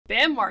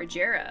Bam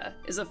Margera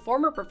is a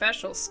former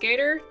professional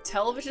skater,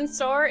 television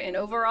star, and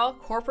overall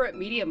corporate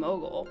media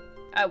mogul.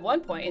 At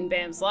one point in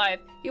Bam's life,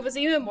 he was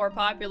even more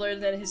popular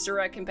than his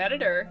direct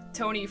competitor,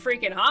 Tony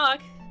freaking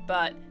Hawk,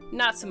 but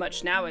not so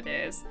much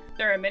nowadays.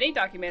 There are many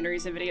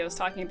documentaries and videos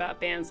talking about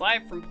Bam's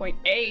life from point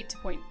A to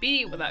point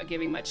B without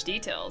giving much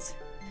details.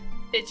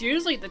 It's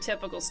usually the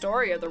typical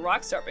story of the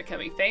rock star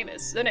becoming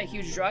famous, then a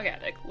huge drug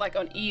addict, like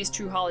on E's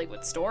True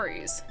Hollywood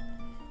Stories.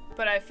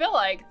 But I feel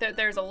like that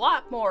there's a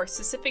lot more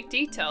specific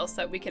details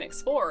that we can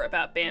explore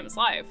about Bam's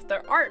life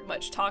that aren't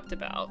much talked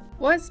about.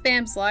 Was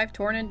Bam's life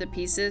torn into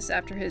pieces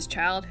after his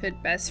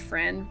childhood best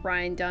friend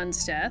Ryan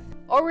Dunn's death?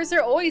 Or was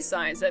there always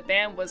signs that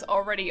Bam was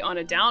already on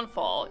a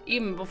downfall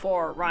even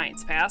before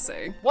Ryan's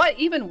passing? What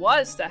even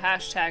was the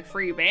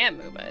 #FreeBam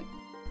movement?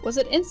 Was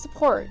it in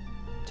support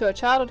to a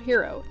childhood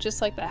hero,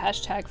 just like the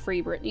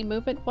 #FreeBritney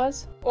movement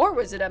was? Or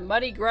was it a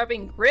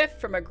money-grubbing grift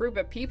from a group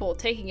of people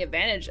taking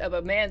advantage of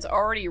a man's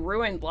already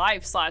ruined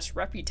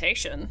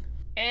life/reputation?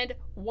 And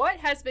what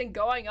has been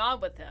going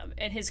on with him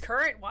and his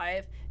current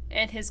wife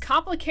and his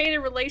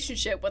complicated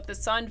relationship with the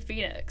son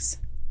Phoenix?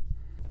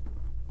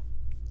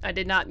 I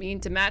did not mean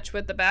to match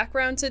with the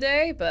background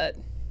today, but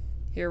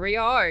here we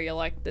are. You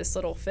like this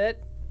little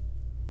fit?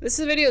 This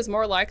video is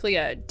more likely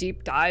a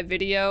deep dive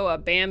video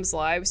of Bam's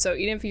life, so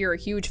even if you're a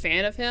huge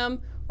fan of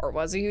him, or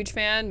was a huge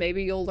fan,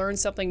 maybe you'll learn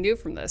something new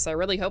from this. I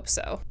really hope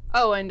so.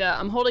 Oh, and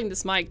I'm holding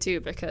this mic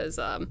too because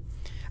I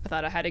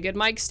thought I had a good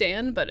mic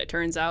stand, but it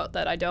turns out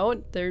that I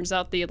don't. Turns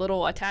out the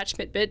little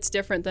attachment bit's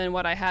different than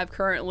what I have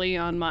currently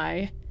on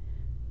my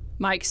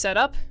mic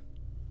setup.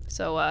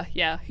 So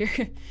yeah,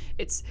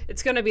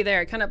 it's gonna be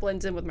there. It kind of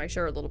blends in with my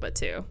shirt a little bit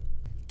too.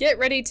 Get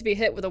ready to be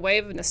hit with a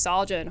wave of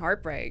nostalgia and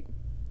heartbreak,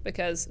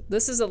 because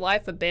this is the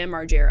life of Bam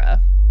Margera.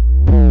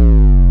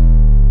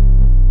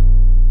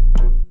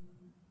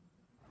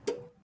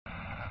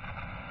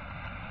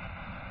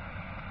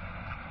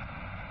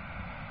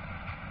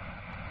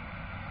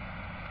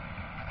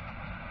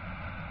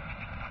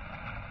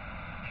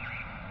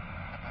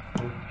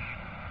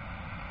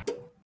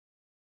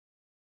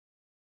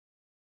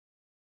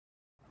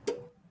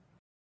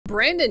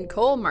 Brandon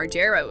Cole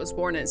Margera was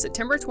born on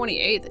September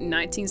 28,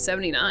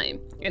 1979,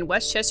 in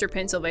Westchester,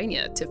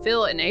 Pennsylvania, to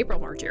Phil and April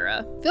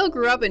Margera. Phil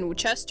grew up in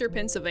Chester,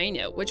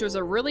 Pennsylvania, which was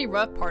a really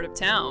rough part of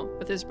town,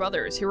 with his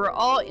brothers, who were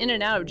all in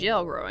and out of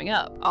jail growing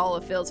up. All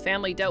of Phil's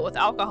family dealt with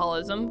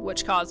alcoholism,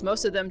 which caused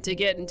most of them to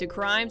get into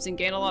crimes and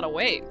gain a lot of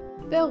weight.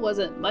 Phil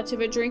wasn't much of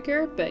a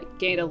drinker, but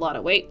gained a lot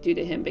of weight due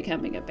to him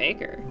becoming a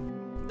baker.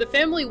 The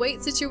family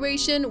weight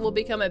situation will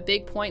become a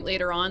big point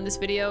later on in this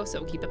video,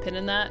 so keep a pin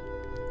in that.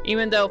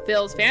 Even though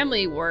Phil's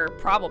family were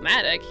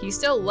problematic, he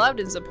still loved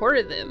and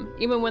supported them,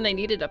 even when they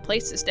needed a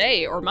place to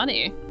stay or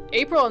money.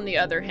 April, on the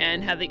other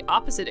hand, had the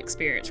opposite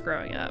experience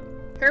growing up.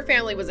 Her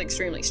family was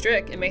extremely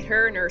strict and made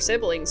her and her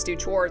siblings do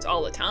chores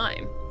all the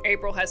time.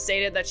 April has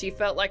stated that she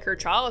felt like her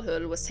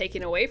childhood was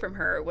taken away from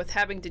her with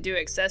having to do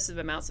excessive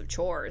amounts of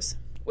chores.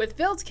 With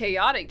Phil's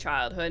chaotic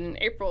childhood and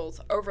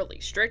April's overly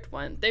strict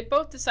one, they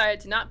both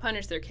decided to not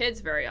punish their kids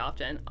very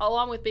often,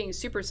 along with being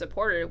super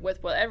supportive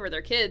with whatever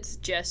their kids,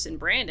 Jess and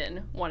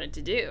Brandon, wanted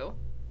to do.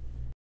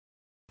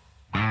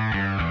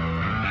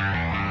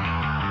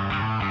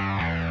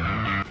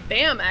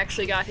 Bam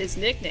actually got his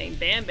nickname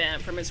Bam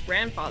Bam from his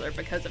grandfather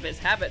because of his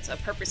habits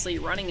of purposely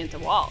running into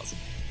walls,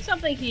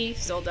 something he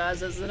still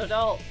does as an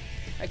adult.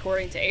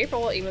 According to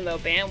April, even though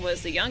Bam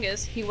was the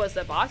youngest, he was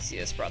the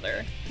boxiest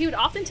brother. He would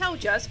often tell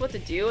Jess what to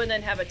do and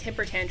then have a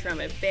temper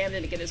tantrum if Bam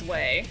didn't get his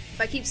way.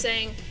 If I keep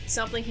saying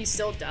something he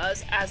still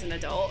does as an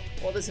adult,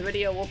 well, this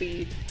video will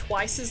be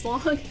twice as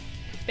long.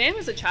 Bam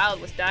as a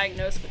child was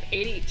diagnosed with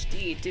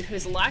ADHD due to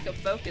his lack of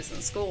focus in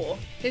school.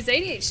 His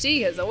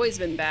ADHD has always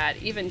been bad,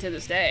 even to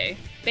this day.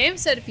 Bam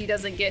said if he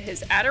doesn't get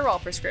his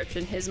Adderall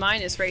prescription, his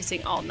mind is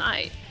racing all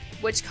night,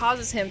 which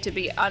causes him to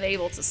be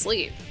unable to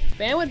sleep.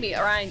 Bam would meet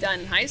Ryan Dunn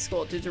in high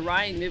school due to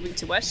Ryan moving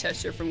to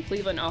Westchester from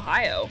Cleveland,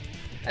 Ohio.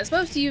 As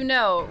most of you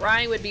know,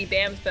 Ryan would be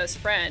Bam's best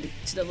friend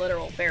to the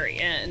literal very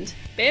end.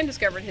 Bam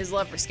discovered his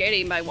love for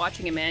skating by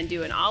watching a man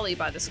do an ollie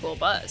by the school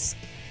bus.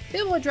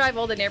 Phil would drive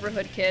all the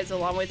neighborhood kids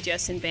along with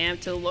Jess and Bam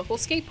to the local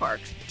skate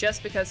parks,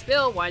 just because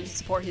Phil wanted to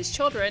support his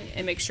children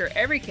and make sure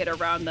every kid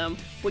around them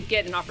would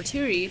get an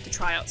opportunity to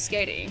try out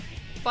skating.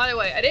 By the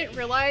way, I didn't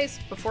realize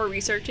before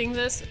researching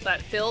this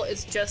that Phil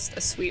is just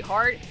a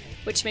sweetheart,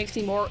 which makes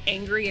me more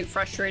angry and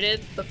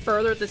frustrated the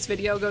further this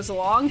video goes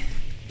along.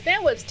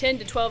 Bam was 10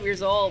 to 12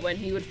 years old when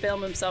he would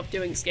film himself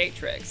doing skate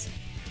tricks.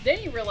 Then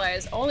he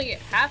realized only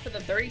half of the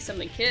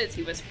 30-something kids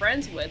he was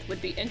friends with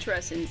would be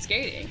interested in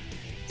skating.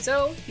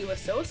 So he was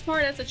so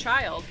smart as a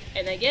child,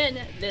 and again,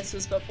 this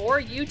was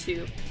before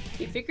YouTube,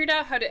 he figured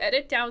out how to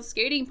edit down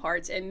skating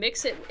parts and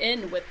mix it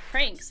in with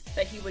pranks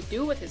that he would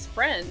do with his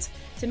friends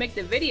to make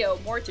the video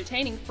more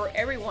entertaining for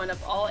everyone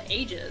of all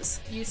ages.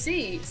 You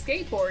see,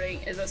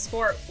 skateboarding is a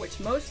sport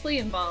which mostly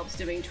involves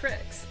doing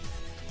tricks.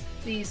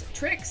 These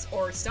tricks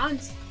or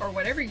stunts, or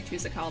whatever you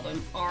choose to call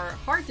them, are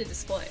hard to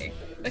display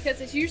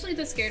because it's usually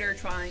the skater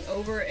trying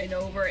over and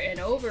over and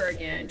over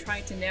again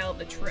trying to nail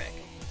the trick.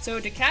 So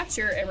to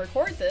capture and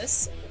record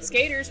this,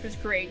 skaters would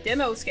create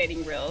demo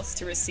skating reels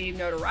to receive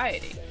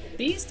notoriety.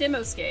 These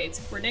demo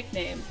skates were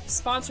nicknamed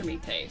Sponsor Me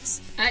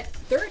tapes. At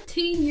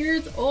 13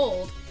 years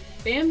old,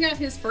 Bam got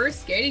his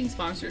first skating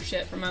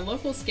sponsorship from a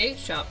local skate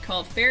shop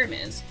called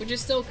Fairman's, which is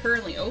still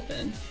currently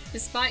open.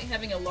 Despite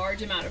having a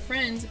large amount of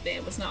friends,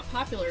 Bam was not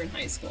popular in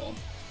high school.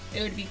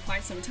 It would be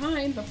quite some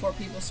time before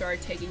people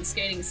started taking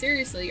skating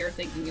seriously or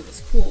thinking it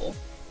was cool.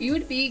 You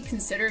would be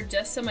considered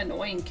just some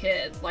annoying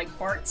kid, like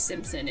Bart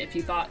Simpson, if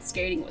you thought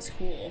skating was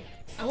cool.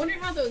 I wonder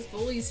how those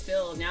bullies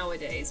feel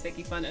nowadays,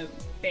 making fun of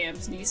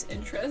Bam's niche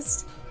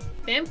interest.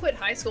 Bam quit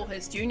high school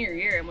his junior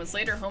year and was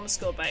later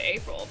homeschooled by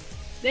April.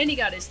 Then he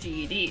got his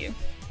GED.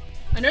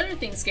 Another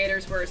thing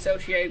skaters were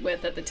associated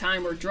with at the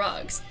time were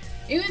drugs.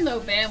 Even though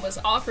Bam was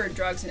offered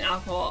drugs and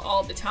alcohol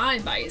all the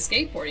time by his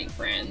skateboarding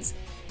friends,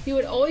 he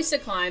would always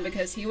decline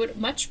because he would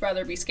much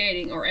rather be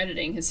skating or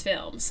editing his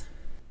films.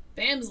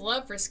 Bam's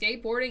love for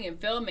skateboarding and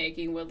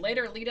filmmaking would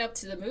later lead up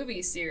to the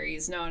movie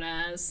series known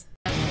as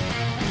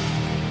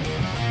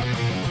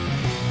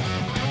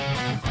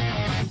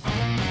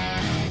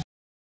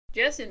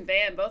Jess and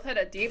Bam both had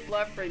a deep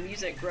love for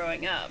music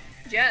growing up.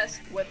 Jess,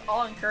 with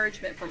all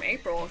encouragement from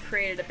April,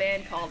 created a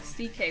band called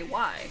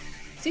CKY.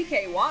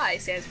 CKY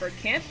stands for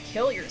Camp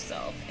Kill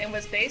Yourself and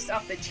was based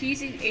off the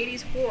cheesy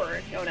 80s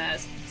horror known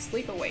as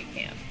Sleepaway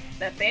Camp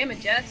that Bam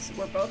and Jess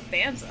were both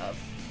fans of.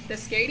 The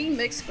skating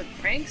mixed with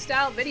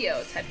prank-style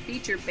videos had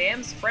featured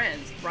Bam's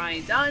friends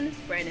Ryan Dunn,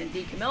 Brandon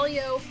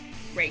DiCamillo,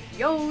 Ray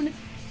Keown,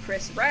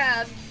 Chris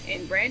Rabb,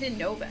 and Brandon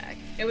Novak.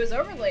 It was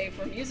overlaid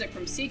for music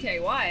from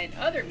CKY and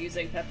other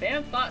music that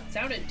Bam thought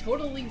sounded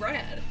totally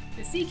rad.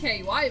 The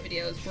CKY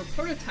videos were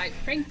prototype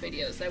prank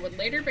videos that would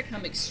later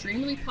become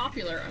extremely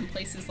popular on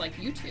places like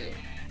YouTube.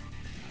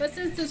 But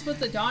since this was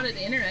the dawn of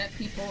the internet,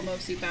 people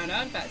mostly found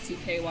out about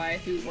CKY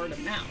through word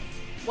of mouth.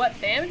 What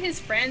Bam and his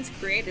friends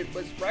created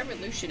was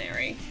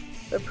revolutionary,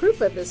 the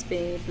proof of this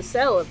being the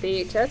sale of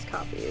VHS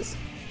copies.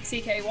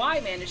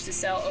 CKY managed to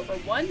sell over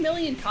 1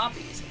 million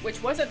copies,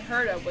 which wasn't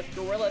heard of with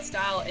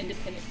guerrilla-style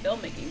independent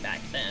filmmaking back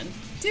then.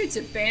 Due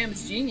to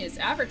Bam's genius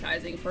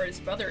advertising for his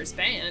brother's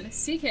band,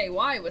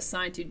 CKY was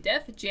signed to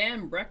Def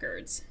Jam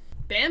Records.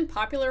 Bam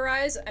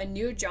popularized a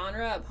new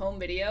genre of home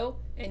video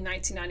in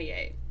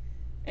 1998,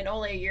 and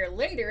only a year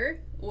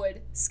later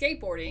would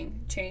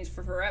skateboarding change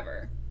for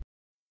forever.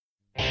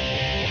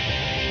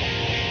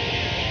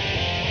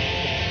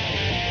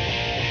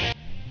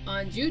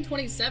 On June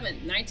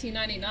 27,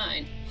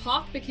 1999,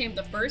 Hawk became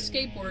the first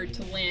skateboarder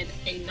to land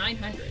a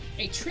 900,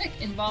 a trick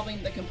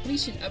involving the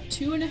completion of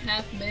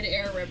 2.5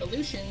 mid-air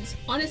revolutions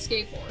on a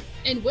skateboard,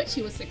 in which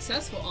he was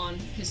successful on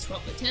his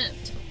 12th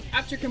attempt.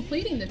 After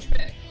completing the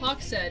trick,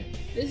 Hawk said,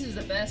 "This is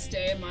the best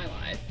day of my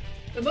life."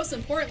 But most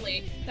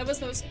importantly, that was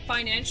the most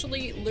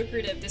financially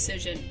lucrative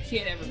decision he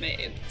had ever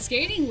made.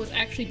 Skating was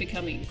actually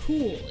becoming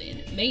cool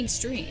and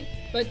mainstream.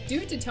 But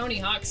due to Tony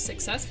Hawk's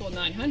successful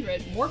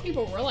 900, more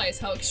people realized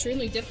how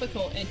extremely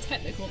difficult and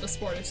technical the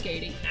sport of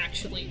skating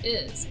actually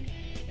is.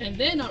 And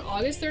then on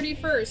August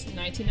 31st,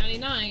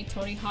 1999,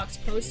 Tony Hawk's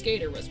Pro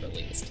Skater was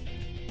released.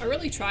 I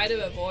really try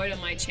to avoid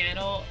on my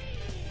channel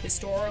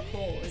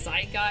historical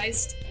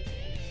zeitgeist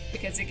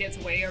because it gets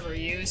way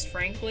overused,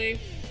 frankly.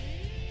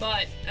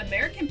 But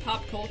American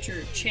pop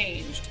culture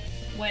changed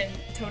when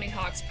Tony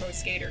Hawk's Pro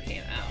Skater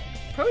came out.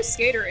 Pro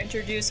Skater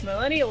introduced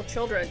millennial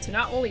children to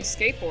not only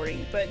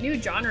skateboarding, but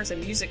new genres of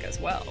music as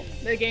well.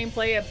 The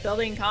gameplay of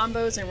building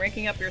combos and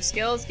ranking up your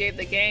skills gave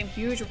the game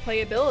huge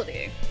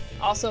replayability.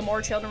 Also,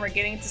 more children were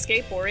getting into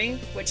skateboarding,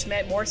 which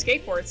meant more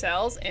skateboard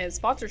sales and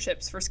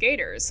sponsorships for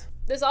skaters.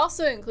 This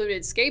also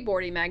included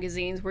skateboarding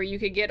magazines where you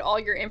could get all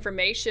your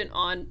information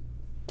on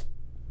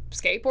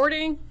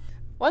skateboarding.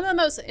 One of the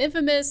most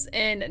infamous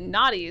and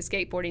naughty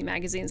skateboarding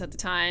magazines at the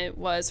time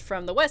was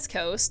from the West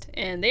Coast,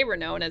 and they were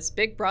known as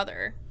Big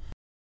Brother.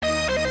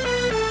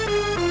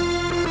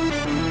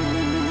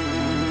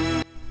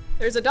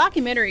 There's a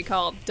documentary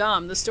called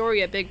Dumb, the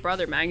story of Big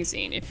Brother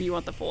magazine, if you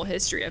want the full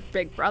history of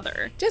Big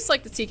Brother. Just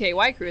like the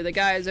CKY crew, the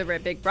guys over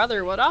at Big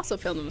Brother would also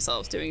film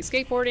themselves doing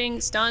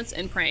skateboarding, stunts,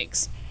 and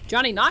pranks.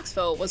 Johnny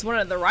Knoxville was one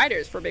of the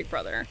writers for Big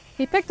Brother.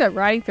 He picked up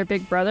writing for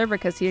Big Brother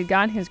because he had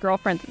gotten his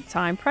girlfriend at the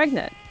time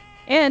pregnant,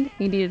 and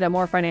he needed a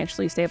more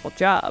financially stable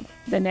job.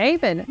 The name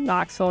in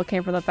Knoxville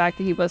came from the fact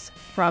that he was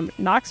from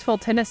Knoxville,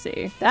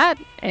 Tennessee. That,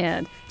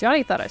 and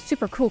Johnny thought a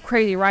super cool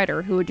crazy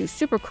writer who would do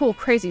super cool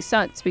crazy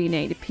stunts being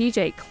named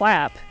PJ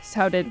Clapp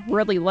sounded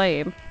really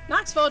lame.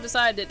 Knoxville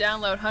decided to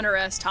download Hunter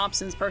S.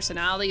 Thompson's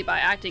personality by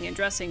acting and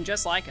dressing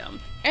just like him,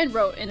 and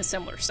wrote in a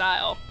similar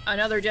style.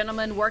 Another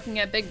gentleman working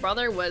at Big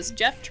Brother was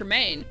Jeff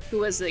Tremaine, who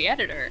was the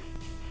editor.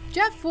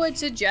 Jeff would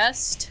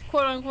suggest,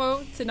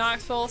 quote-unquote, to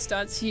Knoxville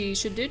stunts he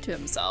should do to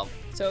himself,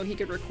 so he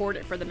could record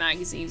it for the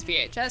magazine's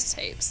VHS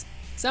tapes.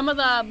 Some of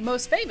the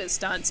most famous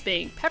stunts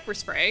being pepper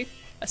spray,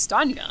 a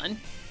stun gun,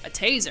 a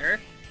taser,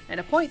 and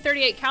a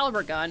 .38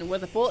 caliber gun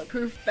with a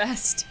bulletproof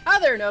vest.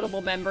 Other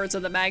notable members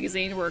of the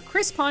magazine were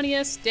Chris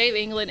Pontius, Dave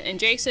England, and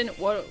Jason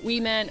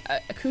Acuna.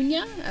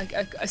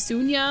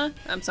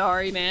 I'm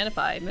sorry, man, if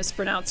I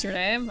mispronounce your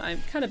name.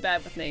 I'm kind of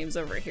bad with names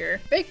over here.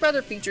 Big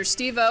Brother features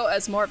Steve-O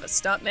as more of a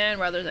stuntman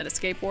rather than a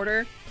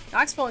skateboarder.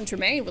 Knoxville and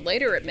Tremaine would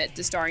later admit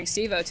to starring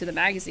Steve-O to the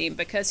magazine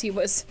because he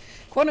was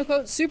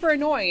quote-unquote super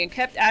annoying and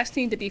kept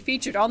asking to be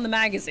featured on the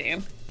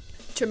magazine.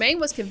 Tremaine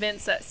was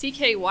convinced that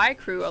CKY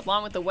crew,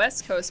 along with the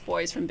West Coast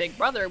boys from Big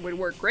Brother, would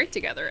work great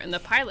together in the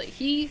pilot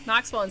he,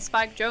 Knoxville, and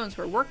Spike Jonze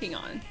were working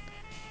on.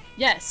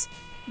 Yes,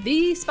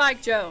 the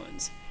Spike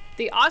Jonze.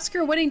 The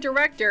Oscar-winning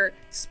director,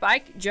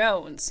 Spike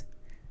Jonze.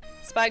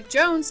 Spike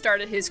Jonze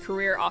started his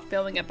career off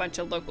filming a bunch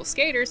of local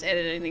skaters and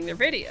editing their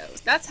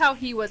videos. That's how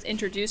he was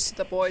introduced to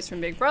the boys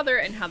from Big Brother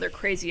and how their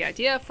crazy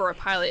idea for a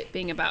pilot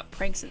being about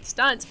pranks and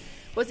stunts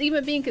was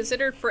even being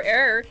considered for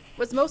air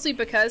was mostly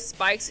because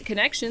Spike's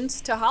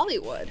connections to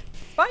Hollywood.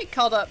 Spike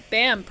called up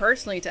Bam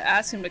personally to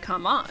ask him to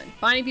come on.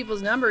 Finding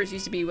people's numbers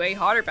used to be way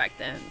harder back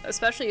then,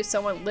 especially if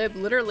someone lived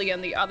literally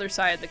on the other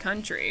side of the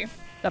country.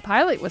 The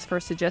pilot was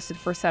first suggested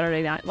for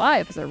Saturday Night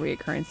Live as a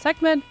recurring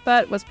segment,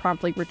 but was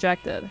promptly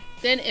rejected.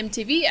 Then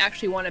MTV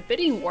actually won a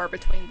bidding war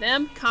between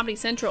them, Comedy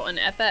Central, and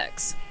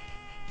FX.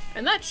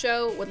 And that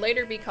show would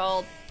later be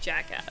called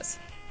Jackass.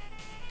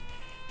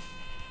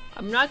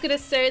 I'm not going to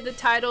say the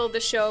title of the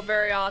show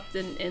very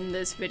often in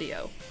this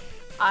video.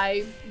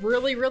 I'm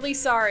really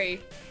sorry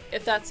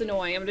if that's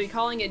annoying. I'm going to be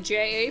calling it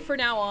JA for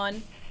now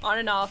on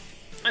and off.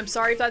 I'm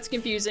sorry if that's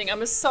confusing.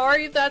 I'm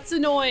sorry if that's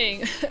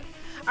annoying.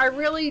 I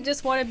really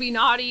just want to be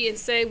naughty and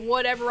say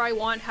whatever I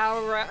want,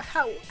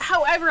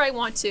 however I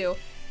want to.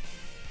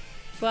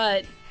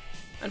 But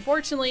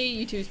unfortunately,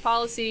 YouTube's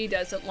policy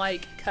doesn't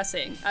like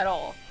cussing at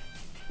all.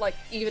 Like,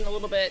 even a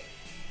little bit.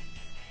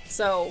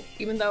 So,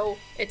 even though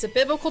it's a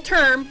biblical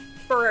term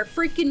for a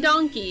freaking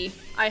donkey,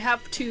 I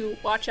have to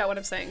watch out what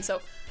I'm saying.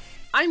 So,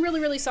 I'm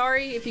really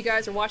sorry if you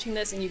guys are watching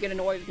this and you get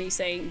annoyed with me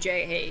saying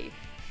JA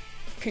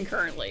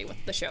concurrently with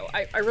the show.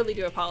 I really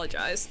do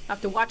apologize. I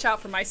have to watch out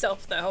for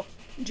myself, though.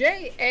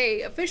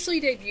 JA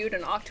officially debuted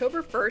on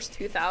October 1st,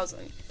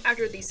 2000.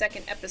 After the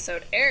second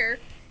episode aired,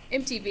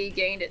 MTV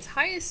gained its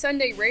highest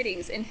Sunday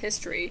ratings in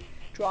history,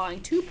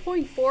 drawing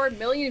 2.4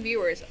 million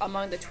viewers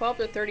among the 12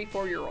 to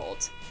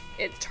 34-year-olds,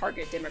 its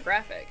target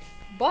demographic.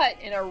 But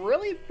in a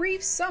really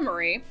brief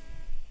summary,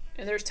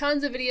 and there's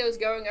tons of videos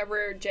going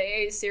over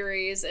JA's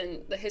series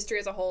and the history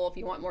as a whole if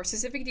you want more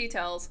specific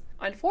details.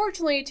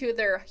 Unfortunately, to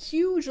their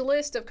huge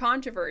list of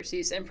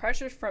controversies and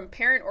pressures from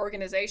parent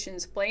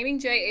organizations blaming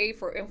JA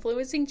for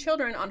influencing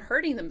children on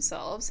hurting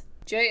themselves,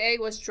 JA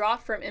was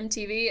dropped from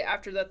MTV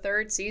after the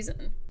third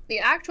season. The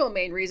actual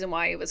main reason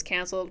why it was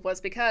canceled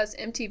was because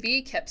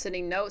MTV kept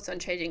sending notes on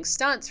changing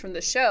stunts from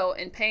the show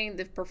and paying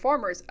the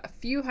performers a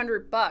few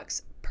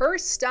 $100 per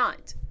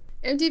stunt.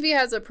 MTV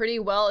has a pretty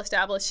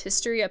well-established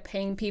history of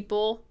paying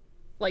people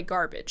like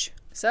garbage.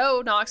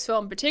 So Knoxville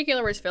in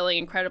particular was feeling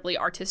incredibly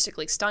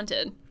artistically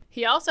stunted.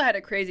 He also had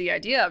a crazy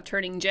idea of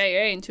turning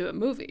JA into a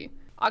movie.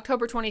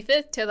 October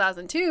 25th,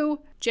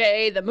 2002,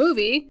 JA the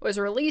Movie was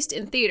released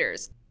in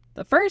theaters.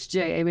 The first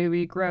JA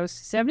movie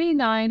grossed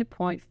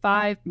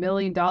 $79.5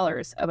 million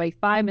of a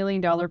 $5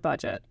 million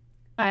budget.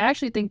 I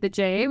actually think the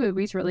JA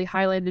movies really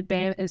highlighted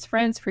Bam and his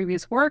friends'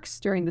 previous works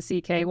during the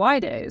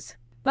CKY days,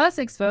 thus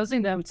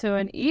exposing them to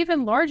an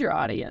even larger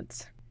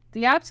audience.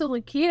 The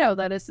absolute keynote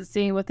that is the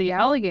scene with the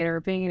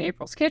alligator being in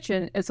April's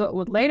kitchen is what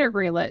would later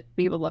greenlit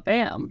Viva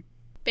Bam.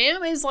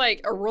 Bam is like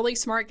a really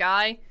smart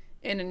guy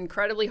and an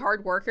incredibly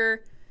hard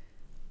worker,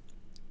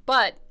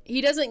 but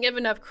he doesn't give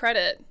enough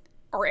credit,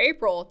 or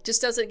April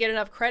just doesn't get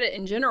enough credit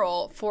in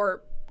general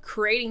for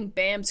creating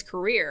Bam's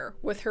career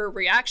with her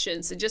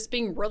reactions and just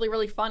being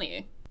really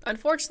funny.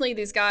 Unfortunately,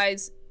 these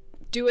guys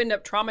do end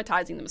up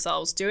traumatizing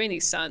themselves doing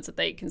these stunts that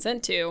they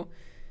consent to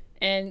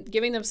and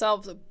giving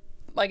themselves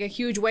like a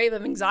huge wave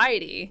of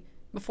anxiety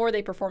before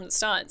they perform the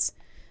stunts.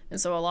 And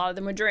so a lot of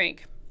them would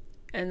drink.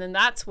 And then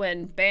that's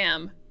when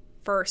Bam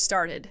first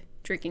started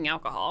drinking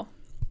alcohol.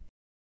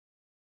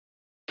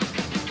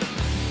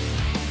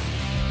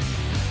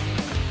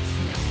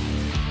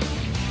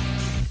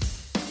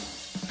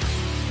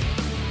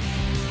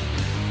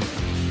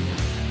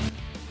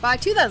 By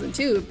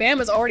 2002, Bam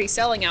was already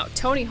selling out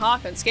Tony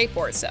Hawk on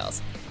skateboard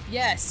sales.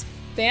 Yes,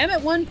 Bam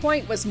at one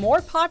point was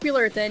more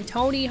popular than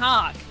Tony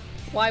Hawk.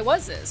 Why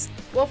was this?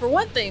 Well, for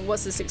one thing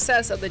was the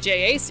success of the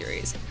JA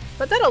series,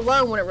 but that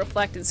alone wouldn't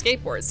reflect in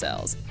skateboard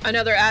sales.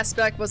 Another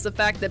aspect was the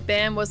fact that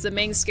Bam was the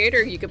main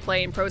skater you could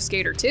play in Pro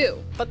Skater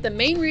 2. But the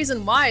main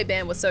reason why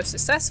Bam was so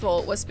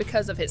successful was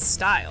because of his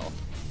style.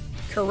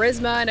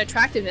 Charisma and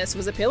attractiveness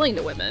was appealing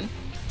to women.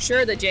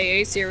 Sure, the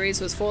JA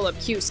series was full of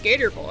cute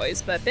skater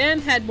boys, but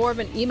Bam had more of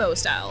an emo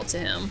style to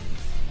him.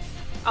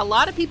 A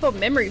lot of people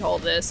memory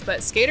hold this,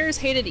 but skaters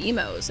hated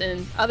emos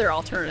and other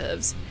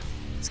alternatives.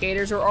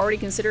 Skaters were already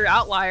considered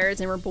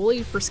outliers and were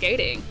bullied for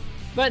skating.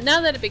 But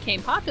now that it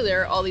became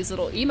popular, all these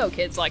little emo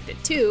kids liked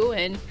it too,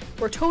 and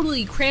were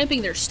totally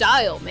cramping their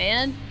style,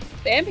 man.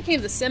 Bam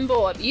became the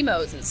symbol of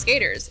emos and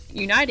skaters,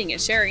 uniting and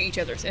sharing each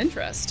other's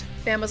interest.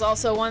 Bam was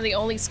also one of the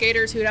only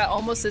skaters who had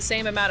almost the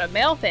same amount of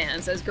male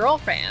fans as girl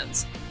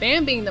fans.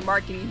 Bam, being the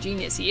marketing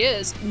genius he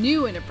is,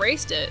 knew and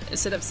embraced it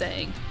instead of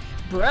saying,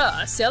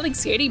 "Bruh, selling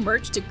skating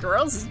merch to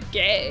girls is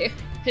gay."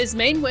 His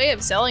main way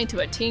of selling to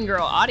a teen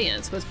girl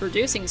audience was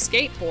producing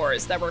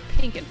skateboards that were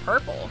pink and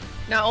purple.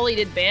 Not only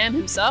did Bam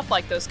himself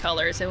like those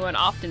colors and would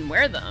often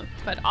wear them,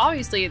 but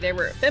obviously they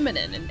were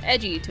feminine and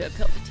edgy to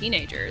appeal to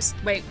teenagers.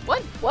 Wait,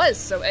 what was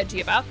so edgy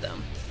about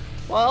them?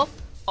 Well,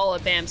 all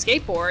of Bam's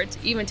skateboards,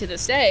 even to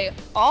this day,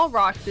 all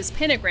rock this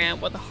pentagram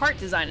with a heart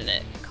design in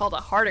it, called a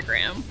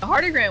heartogram. The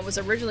heartogram was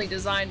originally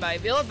designed by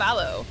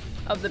Vallo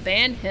of the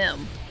band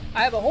Him.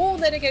 I have a whole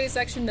dedicated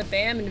section to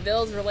Bam and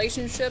Ville's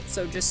relationship,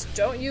 so just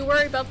don't you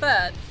worry about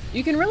that.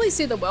 You can really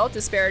see the wealth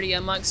disparity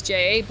amongst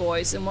JA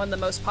boys in one of the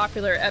most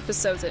popular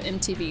episodes of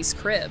MTV's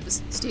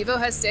Cribs. Steve-O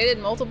has stated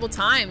multiple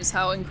times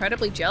how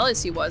incredibly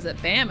jealous he was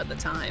at Bam at the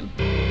time.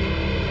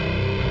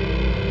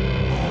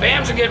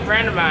 Bam's a good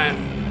friend of mine,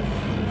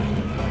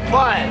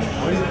 but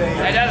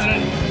that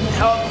doesn't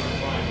help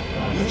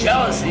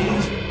jealousy.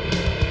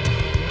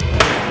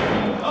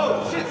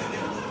 Oh shit!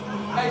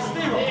 Hey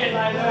Steve!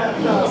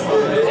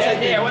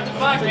 Yeah, what the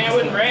fuck, man? I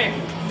wouldn't break.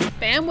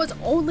 Bam was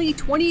only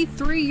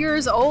 23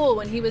 years old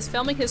when he was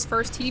filming his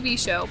first TV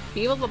show,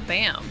 Viva La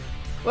Bam,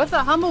 with a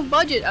humble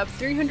budget of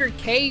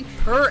 $300K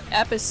per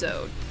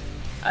episode.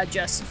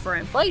 Adjusted for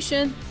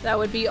inflation, that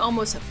would be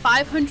almost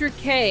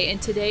 $500K in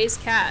today's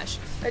cash.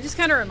 That just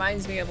kind of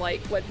reminds me of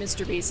like what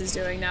Mr. Beast is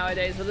doing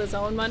nowadays with his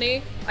own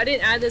money. I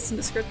didn't add this in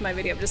the script of my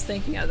video, I'm just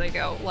thinking as I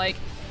go. Like,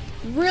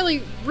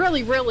 really,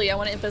 I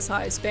want to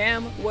emphasize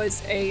Bam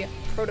was a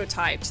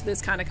prototype to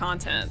this kind of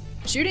content.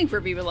 Shooting for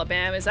Viva La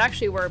Bam is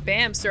actually where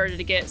Bam started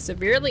to get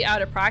severely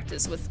out of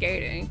practice with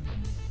skating.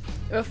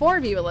 Before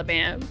Viva La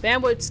Bam,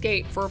 Bam would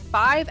skate for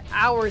 5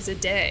 hours a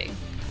day.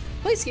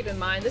 Please keep in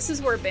mind, this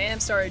is where Bam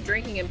started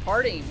drinking and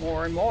partying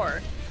more and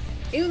more.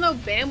 Even though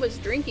Bam was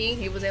drinking,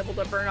 he was able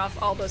to burn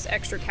off all those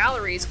extra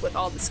calories with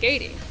all the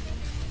skating.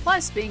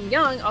 Plus, being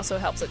young also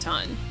helps a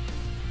ton.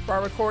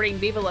 While recording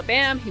Viva La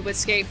Bam, he would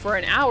skate for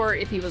an hour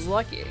if he was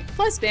lucky.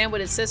 Plus, Bam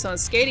would insist on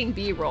skating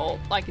B-roll,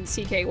 like in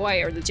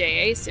CKY or the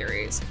JA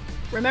series.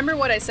 Remember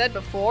what I said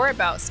before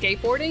about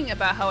skateboarding,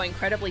 about how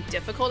incredibly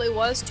difficult it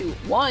was to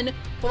 1.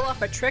 Pull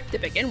off a trick to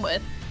begin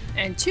with,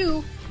 and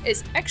 2.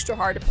 It's extra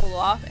hard to pull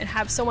off and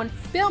have someone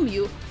film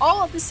you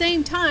all at the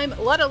same time,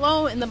 let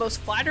alone in the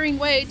most flattering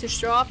way to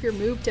show off your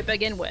move to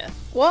begin with.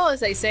 Well, as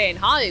they say in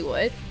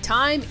Hollywood,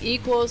 time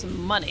equals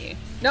money.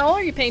 Not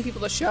only are you paying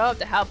people to show up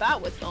to help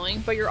out with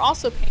filming, but you're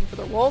also paying for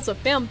the rolls of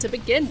film to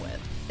begin with.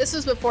 This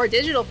was before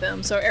digital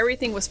film, so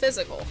everything was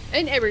physical,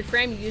 and every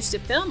frame you used to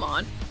film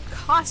on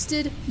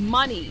costed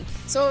money.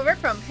 So it went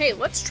from, hey,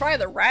 let's try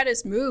the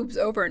raddest moves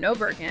over and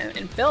over again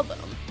and film them,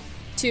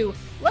 to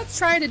let's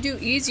try to do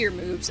easier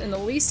moves in the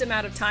least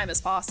amount of time as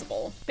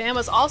possible. Bam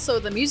was also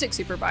the music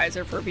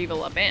supervisor for Viva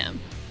La Bam.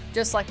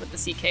 Just like with the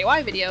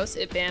CKY videos,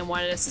 if Bam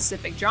wanted a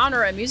specific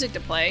genre of music to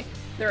play,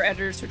 their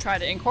editors would try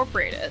to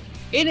incorporate it.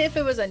 And if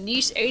it was a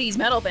niche 80s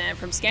metal band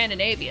from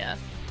Scandinavia,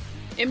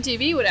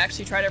 MTV would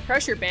actually try to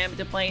pressure Bam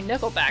into playing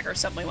Nickelback or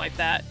something like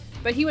that,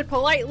 but he would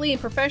politely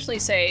and professionally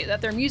say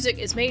that their music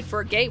is made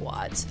for gay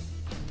wads,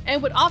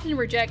 and would often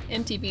reject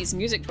MTV's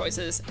music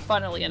choices,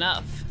 funnily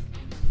enough.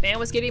 Bam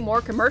was getting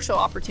more commercial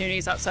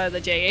opportunities outside of the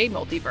JA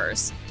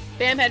multiverse.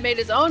 Bam had made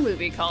his own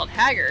movie called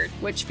Haggard,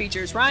 which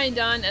features Ryan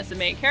Dunn as the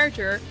main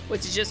character,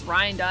 which is just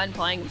Ryan Dunn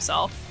playing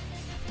himself.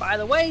 By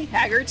the way,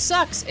 Haggard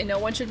sucks and no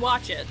one should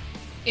watch it.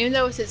 Even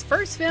though it's his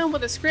first film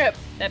with a script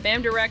that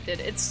Bam directed,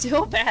 it's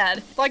still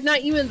bad. Like not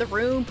even The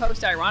Room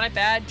post-ironic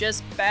bad,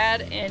 just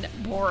bad and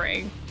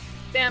boring.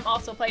 Bam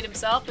also played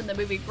himself in the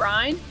movie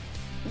Grind.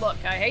 Look,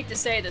 I hate to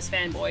say this,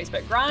 fanboys,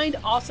 but Grind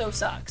also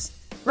sucks.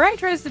 Grind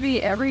tries to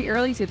be every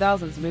early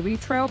 2000s movie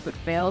trope, but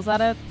fails at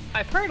it.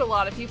 I've heard a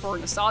lot of people are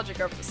nostalgic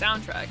over the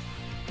soundtrack.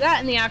 That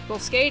and the actual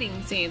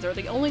skating scenes are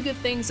the only good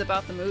things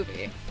about the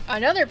movie.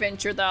 Another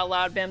venture that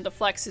allowed Bam to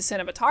flex his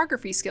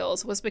cinematography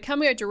skills was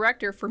becoming a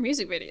director for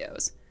music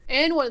videos.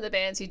 And one of the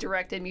bands he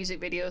directed music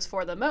videos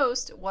for the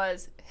most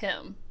was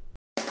him.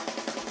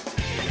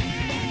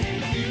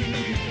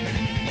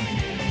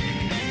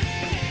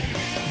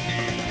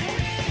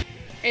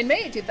 In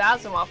May of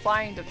 2000, while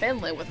flying to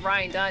Finland with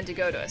Ryan Dunn to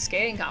go to a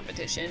skating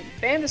competition,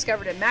 Bam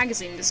discovered a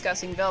magazine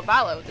discussing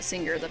Vallo, the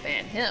singer of the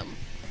band Him.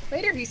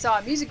 Later, he saw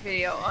a music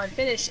video on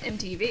Finnish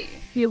MTV.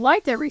 He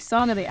liked every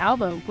song of the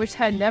album, which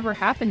had never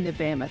happened to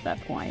Bam at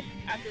that point.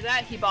 After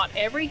that, he bought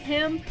every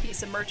Him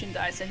piece of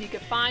merchandise that he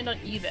could find on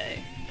eBay.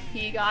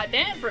 He got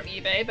banned from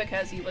eBay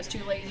because he was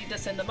too lazy to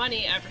send the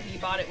money after he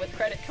bought it with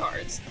credit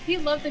cards. He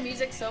loved the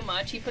music so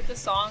much, he put the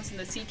songs in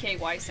the CKY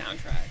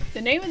soundtrack.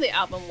 The name of the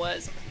album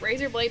was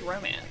Razorblade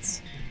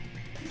Romance.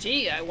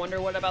 Gee, I wonder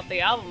what about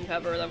the album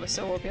cover that was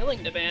so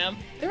appealing to Bam.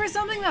 There was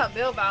something about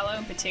Vallo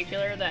in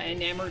particular that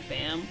enamored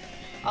Bam.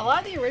 A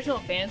lot of the original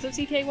fans of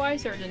CKY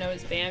started to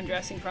notice Bam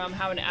dressing from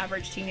how an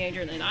average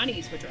teenager in the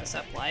 90s would dress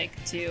up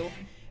like, to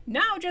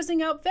now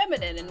dressing up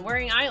feminine and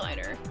wearing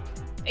eyeliner.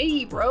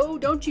 Hey bro,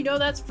 don't you know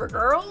that's for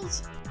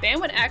girls? Bam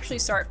would actually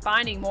start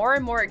finding more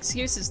and more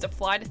excuses to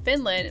fly to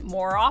Finland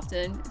more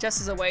often just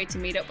as a way to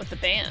meet up with the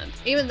band.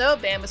 Even though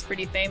Bam was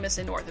pretty famous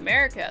in North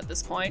America at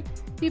this point,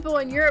 people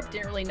in Europe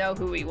didn't really know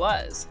who he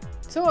was.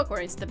 So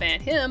according to the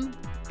band Him,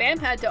 Bam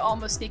had to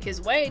almost sneak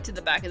his way to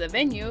the back of the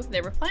venue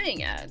they were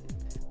playing at.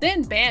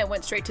 Then Bam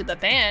went straight to the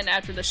band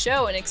after the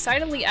show and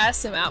excitedly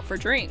asked them out for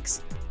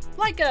drinks.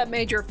 Like a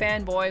major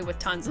fanboy with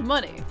tons of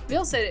money.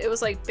 Ville said it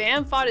was like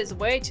Bam fought his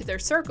way to their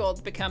circle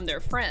to become their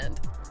friend.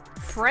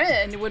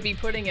 Friend would be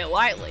putting it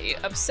lightly.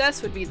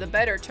 Obsessed would be the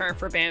better term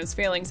for Bam's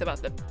feelings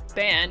about the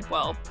band,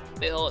 well,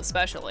 Ville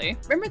especially.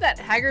 Remember that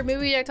Haggard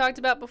movie I talked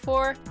about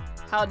before?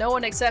 How no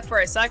one except for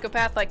a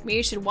psychopath like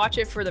me should watch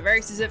it for the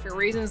very specific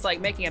reasons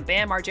like making a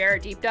Bam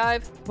Margera deep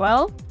dive?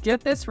 Well,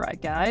 get this right,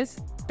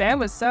 guys. Bam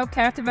was so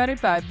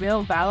captivated by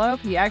Ville Vallo,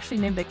 he actually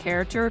named the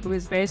character who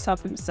is based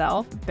off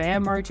himself,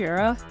 Bam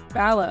Margera,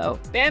 Vallo.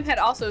 Bam had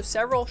also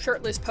several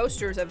shirtless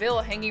posters of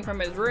Ville hanging from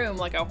his room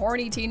like a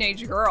horny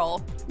teenage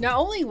girl. Not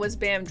only was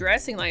Bam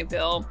dressing like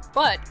Ville,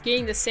 but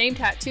getting the same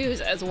tattoos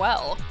as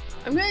well.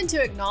 I'm going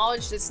to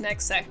acknowledge this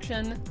next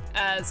section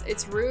as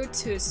it's rude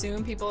to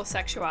assume people's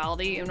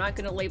sexuality. I'm not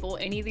going to label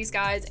any of these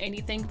guys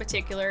anything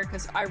particular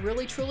because I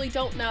really truly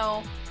don't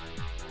know.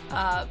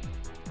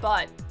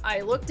 But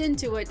I looked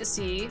into it to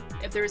see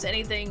if there was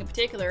anything in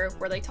particular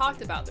where they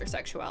talked about their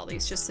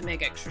sexualities just to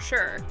make extra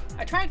sure.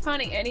 I tried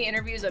finding any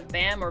interviews of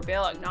Bam or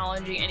Ville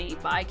acknowledging any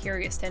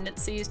bi-curious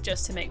tendencies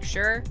just to make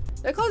sure.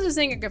 The closest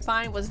thing I could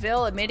find was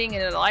Ville admitting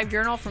in a live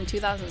journal from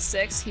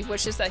 2006 he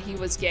wishes that he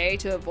was gay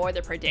to avoid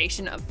the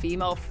predation of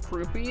female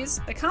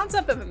groupies. The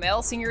concept of a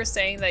male singer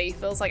saying that he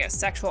feels like a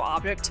sexual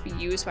object to be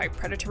used by a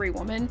predatory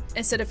woman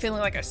instead of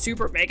feeling like a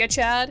super mega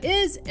chad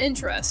is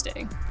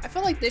interesting. I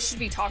feel like this should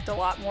be talked a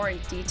lot more in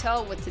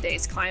detail with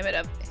today's climate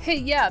of, hey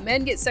yeah,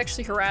 men get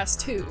sexually harassed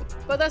too.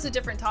 But that's a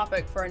different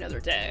topic for another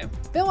day.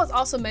 Ville was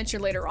also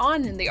mentioned later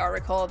on in the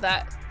article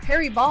that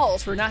hairy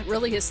balls were not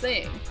really his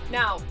thing.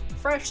 Now,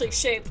 freshly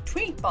shaved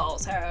twink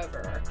balls,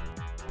 however.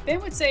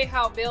 Bam would say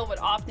how Ville would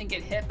often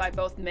get hit by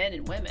both men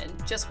and women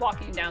just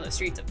walking down the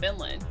streets of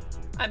Finland.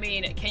 I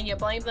mean, can you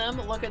blame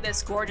them? Look at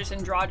this gorgeous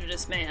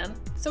androgynous man.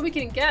 So we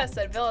can guess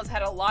that Ville has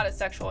had a lot of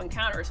sexual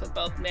encounters with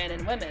both men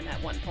and women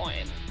at one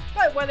point.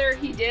 But whether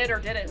he did or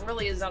didn't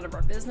really is none of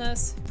our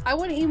business. I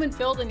wouldn't even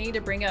feel the need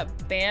to bring up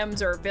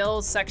Bam's or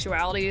Ville's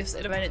sexualities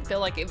if I didn't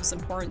feel like it was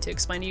important to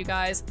explain to you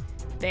guys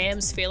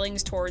Bam's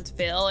feelings towards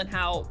Ville and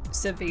how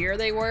severe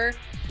they were.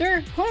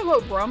 Their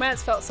quote-unquote bromance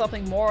felt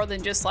something more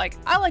than just like,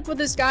 I like what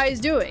this guy is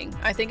doing,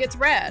 I think it's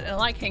rad, and I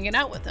like hanging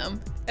out with him.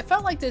 It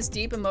felt like this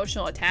deep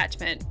emotional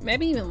attachment,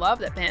 maybe even love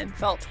that Bam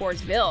felt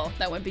towards Ville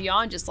that went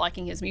beyond just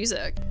liking his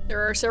music.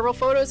 There are several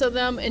photos of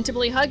them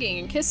intimately hugging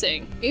and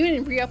kissing. Even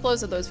in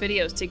re-uploads of those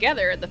videos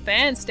together, the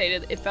fans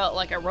stated it felt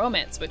like a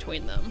romance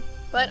between them.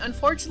 But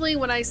unfortunately,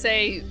 when I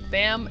say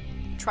Bam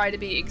tried to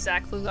be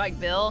exactly like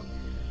Ville,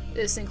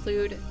 this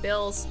include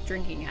Ville's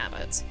drinking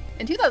habits.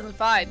 In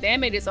 2005, Bam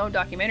made his own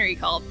documentary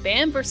called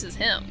Bam vs.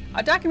 Him,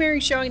 a documentary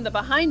showing the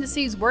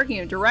behind-the-scenes working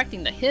of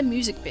directing the Him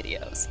music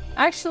videos.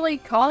 Actually,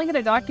 calling it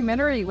a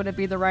documentary wouldn't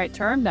be the right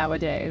term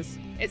nowadays.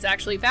 It's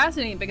actually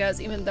fascinating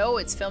because even though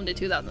it's filmed in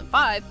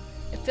 2005,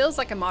 it feels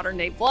like a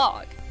modern-day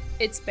vlog.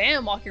 It's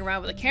Bam walking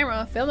around with a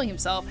camera, filming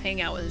himself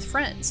hanging out with his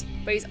friends,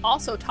 but he's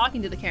also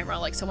talking to the camera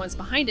like someone's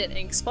behind it and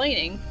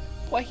explaining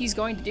what he's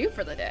going to do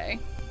for the day.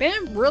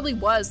 Bam really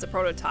was the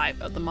prototype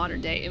of the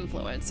modern day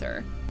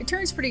influencer. It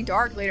turns pretty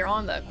dark later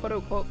on in the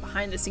quote-unquote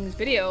behind the scenes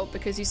video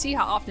because you see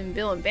how often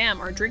Ville and Bam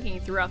are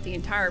drinking throughout the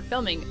entire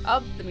filming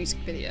of the music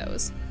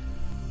videos.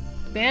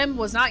 Bam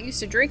was not used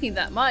to drinking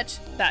that much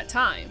that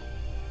time,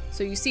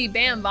 so you see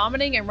Bam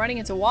vomiting and running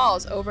into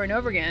walls over and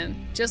over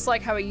again, just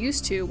like how he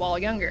used to while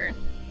younger.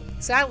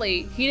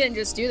 Sadly, he didn't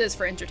just do this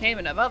for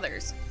entertainment of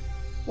others.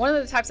 One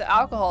of the types of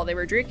alcohol they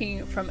were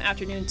drinking from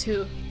afternoon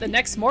to the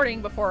next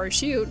morning before a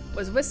shoot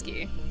was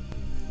whiskey.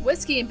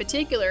 Whiskey in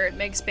particular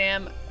makes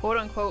Bam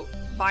quote-unquote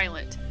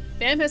violent.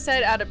 Bam has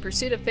said out of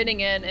pursuit of fitting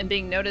in and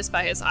being noticed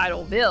by his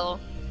idol Ville,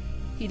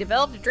 he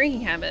developed a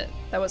drinking habit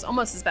that was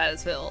almost as bad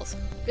as Ville's.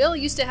 Ville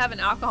used to have an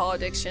alcohol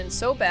addiction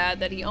so bad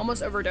that he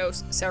almost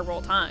overdosed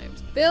several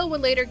times. Ville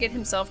would later get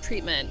himself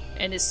treatment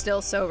and is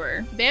still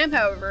sober. Bam,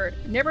 however,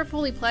 never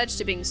fully pledged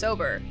to being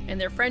sober,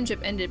 and their friendship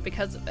ended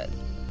because of it.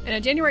 In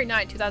a January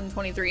 9,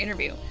 2023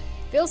 interview,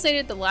 Ville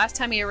stated the last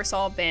time he ever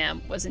saw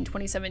Bam was in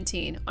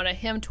 2017 on a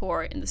Him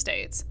tour in the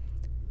States,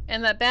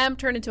 and that Bam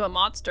turned into a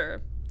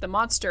monster, the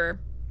monster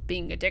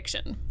being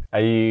addiction. Are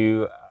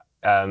you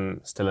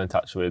still in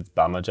touch with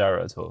Bam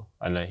Margera at all?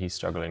 I know he's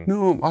struggling.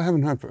 No, I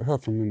haven't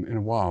heard from him in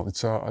a while.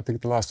 It's I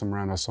think the last time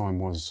around I saw him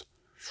was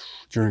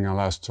during our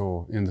last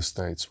tour in the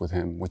States with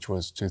him, which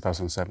was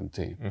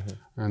 2017.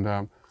 Mm-hmm. And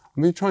I've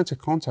been trying to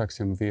contact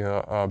him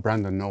via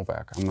Brandon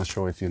Novak. I'm not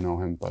sure if you know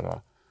him,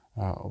 but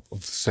of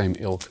the same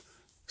ilk,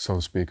 so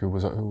to speak, who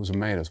was a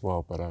mate as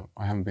well. But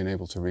I haven't been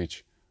able to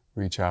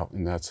reach out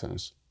in that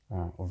sense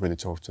or really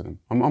talk to them.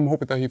 I'm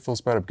hoping that he feels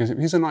better because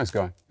he's a nice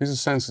guy. He's a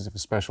sensitive,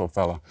 special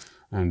fella,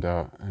 and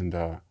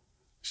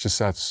it's just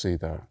sad to see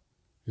that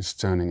is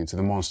turning into,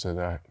 the monster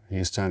that he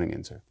is turning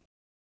into.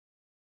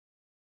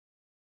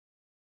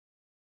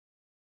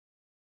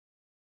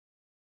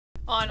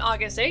 On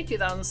August 8,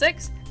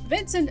 2006,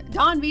 Vincent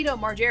Don Vito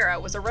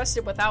Margera was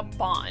arrested without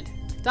bond.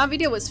 Don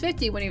Vito was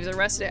 50 when he was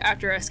arrested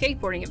after a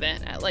skateboarding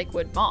event at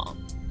Lakewood Mall.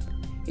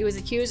 He was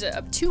accused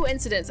of 2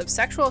 incidents of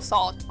sexual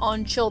assault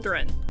on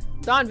children.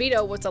 Don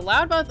Vito was the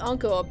loudmouth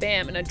uncle of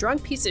Bam and a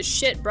drunk piece of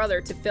shit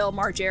brother to Ville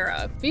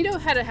Margera. Vito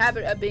had a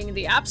habit of being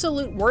the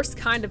absolute worst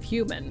kind of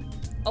human.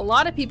 A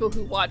lot of people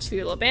who watched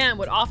Viva Bam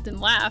would often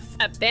laugh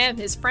at Bam and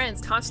his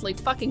friends constantly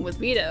fucking with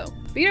Vito.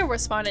 Vito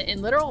responded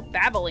in literal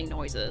babbling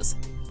noises.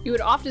 You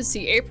would often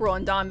see April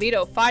and Don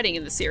Vito fighting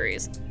in the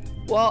series.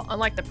 Well,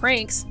 unlike the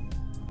pranks.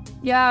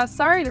 Yeah,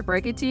 sorry to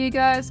break it to you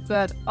guys,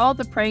 but all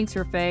the pranks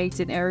were faked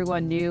and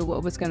everyone knew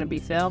what was going to be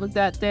filmed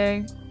that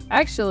day.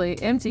 Actually,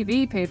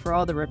 MTV paid for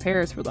all the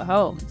repairs for the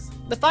homes.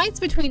 The fights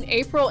between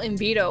April and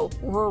Vito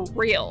were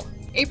real.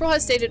 April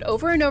has stated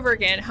over and over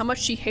again how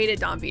much she hated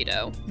Don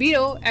Vito.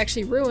 Vito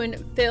actually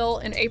ruined Phil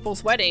and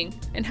April's wedding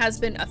and has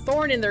been a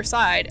thorn in their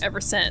side ever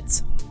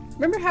since.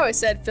 Remember how I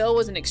said Phil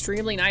was an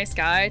extremely nice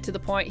guy to the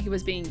point he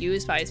was being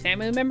used by his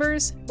family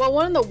members? Well,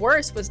 one of the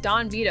worst was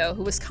Don Vito,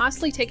 who was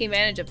constantly taking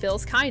advantage of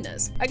Phil's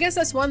kindness. I guess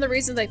that's one of the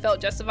reasons they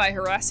felt justified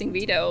harassing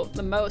Vito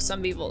the most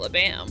on Viva La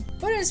Bam.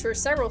 Footage for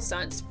several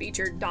stunts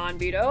featured Don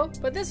Vito,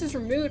 but this was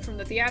removed from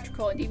the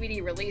theatrical and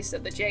DVD release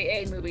of the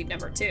J.A. movie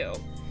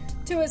 #2.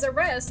 To his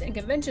arrest and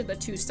conviction of the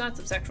 2 stunts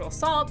of sexual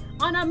assault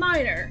on a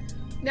minor.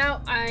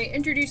 Now, I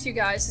introduced you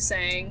guys to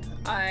saying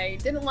I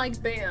didn't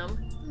like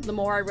Bam. The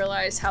more I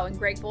realized how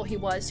ungrateful he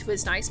was to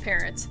his nice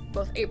parents.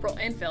 Both April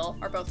and Phil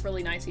are both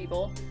really nice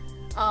people.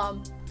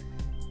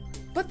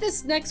 But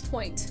this next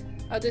point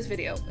of this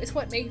video is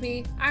what made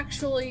me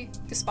actually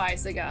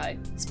despise the guy.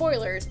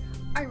 Spoilers,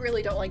 I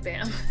really don't like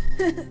Bam.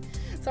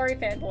 Sorry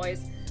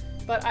fanboys,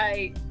 but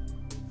I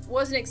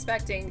wasn't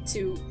expecting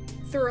to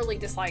thoroughly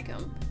dislike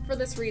him for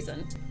this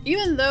reason.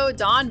 Even though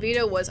Don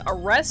Vito was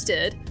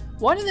arrested,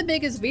 one of the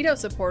biggest Vito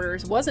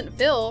supporters wasn't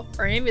Phil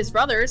or any of his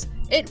brothers,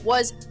 it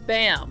was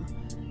Bam.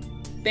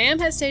 Bam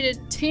has stated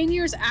 10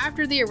 years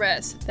after the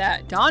arrest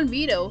that Don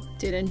Vito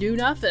didn't do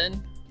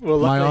nothing. Well,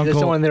 luckily there's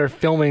someone there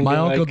filming. My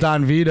uncle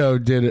Don Vito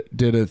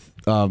did a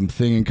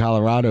thing in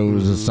Colorado. It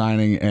was a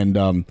signing,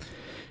 and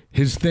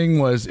his thing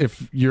was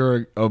if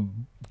you're a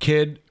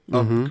kid,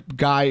 a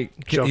guy,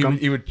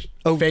 he would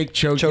fake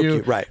choke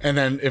you, right? And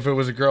then if it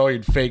was a girl,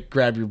 he'd fake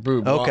grab your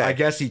boob. Okay. Well, I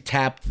guess he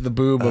tapped the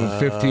boob of a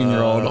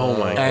 15-year-old. Oh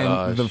my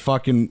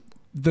gosh! And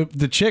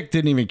the chick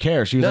didn't even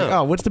care. She was like,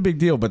 "Oh, what's the big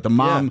deal?" But the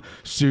mom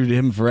sued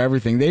him for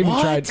everything. They even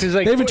tried.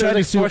 They even tried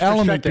to sue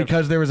Element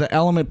because there was an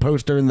Element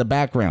poster in the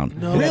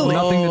background. No. It had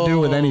nothing to do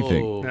with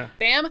anything. Yeah.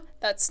 Bam,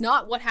 that's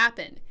not what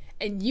happened,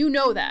 and you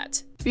know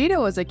that.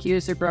 Vito was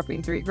accused of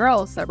groping 3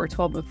 girls that were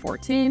 12 and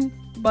 14,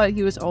 but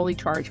he was only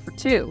charged for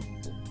 2.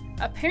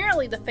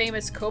 Apparently, the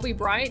famous Kobe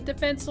Bryant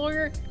defense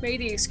lawyer made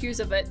the excuse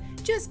of it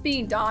just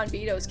being Don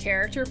Vito's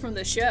character from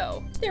the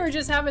show. They were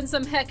just having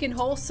some heckin'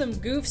 wholesome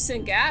goofs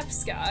and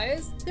gaffs,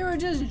 guys. They were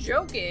just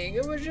joking.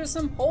 It was just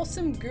some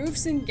wholesome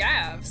goofs and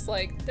gaffs.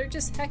 Like, they're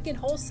just heckin'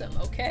 wholesome,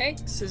 okay?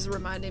 This is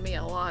reminding me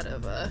a lot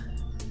of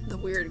the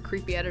weird,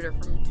 creepy editor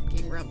from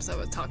Game Grumps I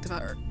was talked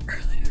about earlier.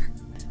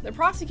 The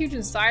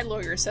prosecution's side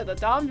lawyer said that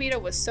Don Vito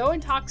was so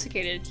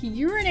intoxicated he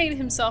urinated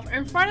himself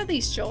in front of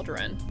these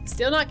children.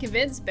 Still not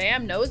convinced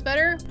Bam knows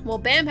better? Well,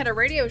 Bam had a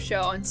radio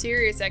show on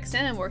Sirius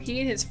XM where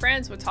he and his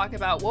friends would talk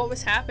about what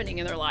was happening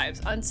in their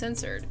lives,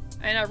 uncensored.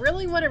 And I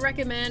really wouldn't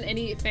recommend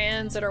any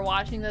fans that are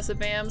watching this of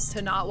Bam's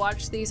to not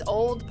watch these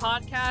old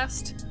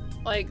podcasts.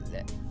 Like,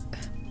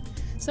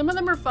 some of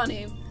them are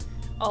funny.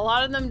 A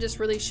lot of them just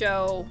really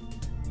show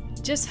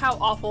just how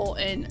awful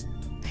and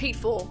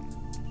hateful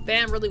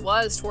Bam really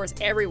was towards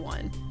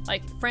everyone.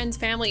 Like, friends,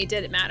 family, it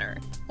didn't matter.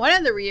 One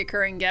of the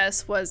reoccurring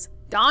guests was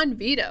Don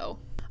Vito.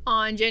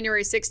 On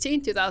January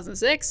 16,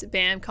 2006,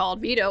 Bam called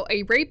Vito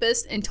a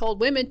rapist and told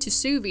women to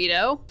sue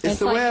Vito. It's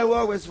the way I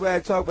walk, it's the way I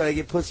talk, but I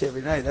get pussy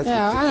every night. That's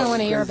I don't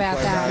want to hear about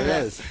that. It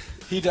is.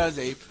 He does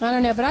ape. I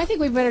don't know, but I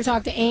think we better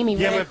talk to Amy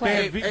really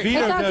quick. Vito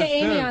Let's talk to does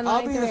Amy too. on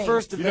I'll be the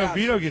first to vouch.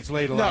 Vito gets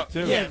laid a lot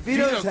too. Yeah,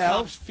 Vito's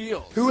hell.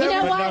 Feels. You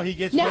know what? No, he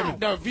gets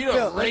No,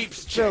 Vito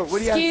rapes chicks. Phil, what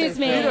do you have to Excuse say?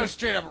 me. Vito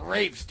straight up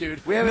rapes,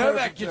 dude. We haven't heard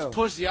Novak from gets Phil.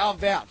 pussy, I'll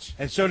vouch.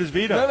 And so does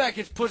Vito. Novak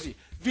gets pussy.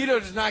 Vito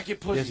does not get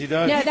pussy. Yes, he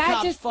does. No, He that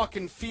cops just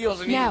fucking feels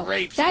and no. he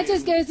rapes. That me.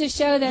 just goes to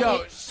show that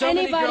Yo, so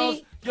many anybody.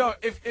 girls. Yo,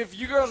 if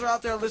you girls are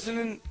out there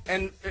listening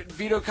and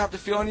Vito copped a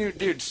feel on you,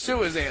 dude,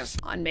 sue his ass.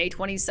 On May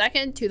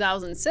 22nd,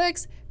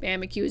 2006,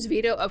 Bam accused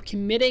Vito of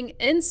committing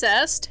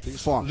incest.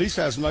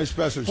 Lisa has a nice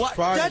message. What?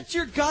 That's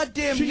your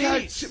goddamn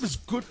niece. It was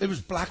good. It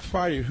was Black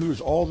Friday. Hooters,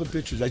 all the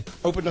bitches. They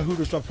opened the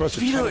Hooters up for us at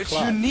Vito, 10 it's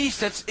o'clock. your niece.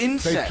 That's They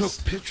incest.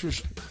 took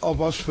pictures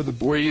of us for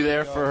the. Were you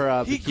there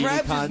for He bikini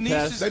grabbed his contest?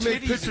 niece's They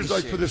made titties pictures and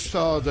like shit. for this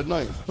the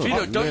night. Vito,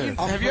 Oh, don't man. you,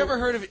 have you ever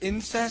heard of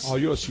incest? Oh,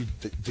 you see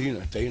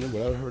Dana,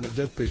 whatever her name,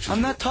 that picture.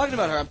 I'm not talking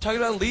about her. I'm talking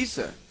about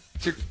Lisa.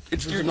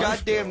 It's your a nice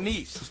goddamn girl.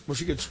 niece. Well,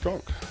 she gets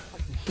drunk.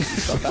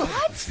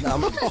 What? No,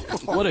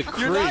 What a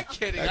creep. You're not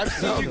kidding. I've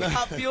seen you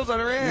cop feels on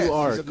her ass. You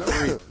are He a said,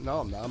 creep. No,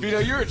 I'm not. Vito,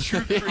 you're a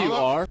true creep. You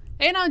are.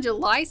 And on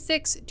July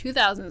 6,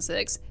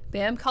 2006,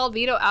 Bam called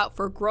Vito out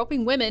for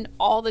groping women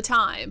all the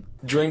time.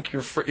 Drink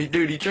your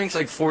dude, he drinks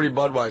like 40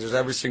 Budweisers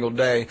every single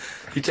day.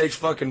 He takes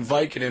fucking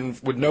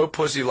Vicodin with no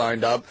pussy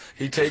lined up.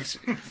 He takes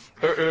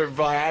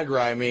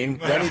Viagra, I mean.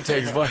 Then he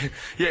takes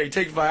he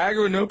takes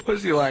Viagra with no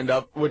pussy lined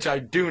up, which I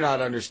do not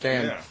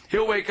understand. Yeah.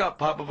 He'll wake up,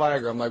 pop a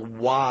Viagra. I'm like,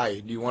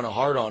 why do you want a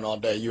hard on all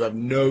day? You have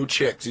no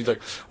chicks. He's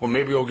like, well,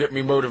 maybe it'll get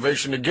me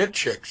motivation to get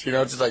chicks. You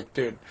know, it's just like,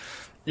 dude,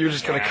 you're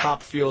just gonna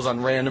cop feels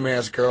on random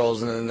ass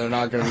girls, and then they're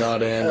not gonna know how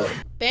to handle it.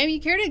 Bam,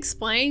 you care to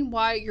explain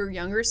why your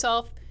younger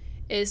self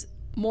is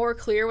more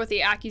clear with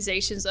the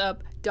accusations of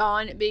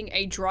Dunn being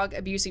a drug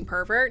abusing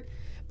pervert,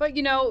 but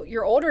you know,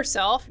 your older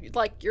self,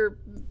 like your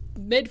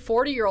mid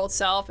 40-year-old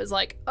self, is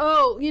like,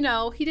 oh, you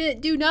know, he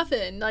didn't do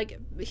nothing. Like,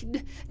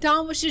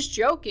 Dunn was just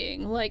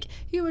joking. Like,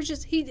 he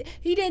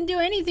didn't do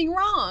anything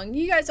wrong.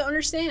 You guys don't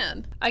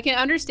understand. I can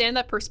understand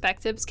that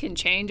perspectives can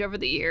change over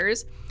the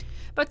years.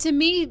 But to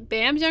me,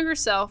 Bam's younger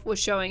self was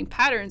showing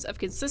patterns of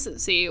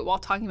consistency while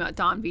talking about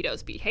Don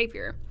Vito's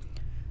behavior.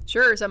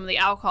 Sure, some of the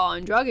alcohol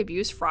and drug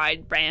abuse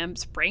fried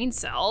Bam's brain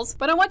cells,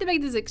 but I want to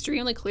make this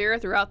extremely clear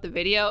throughout the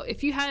video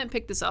if you hadn't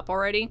picked this up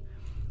already.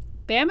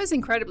 Bam is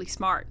incredibly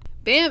smart.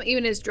 Bam,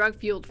 even in his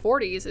drug-fueled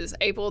 40s, is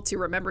able to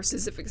remember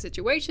specific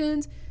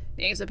situations,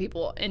 names of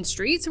people in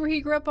streets where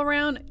he grew up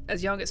around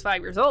as young as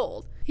 5 years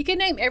old. He can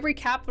name every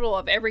capital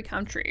of every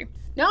country.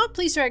 Now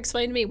please try to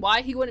explain to me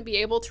why he wouldn't be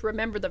able to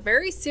remember the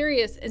very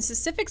serious and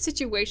specific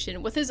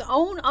situation with his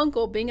own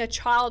uncle being a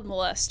child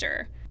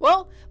molester.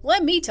 Well,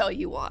 let me tell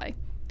you why.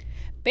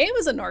 Bam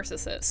is a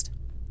narcissist.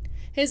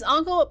 His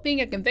uncle being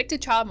a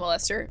convicted child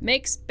molester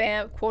makes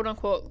Bam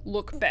quote-unquote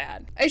look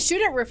bad. It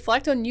shouldn't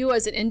reflect on you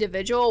as an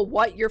individual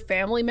what your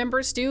family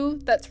members do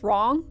that's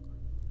wrong.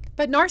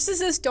 But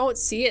narcissists don't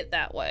see it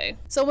that way.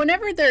 So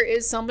whenever there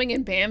is something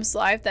in Bam's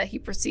life that he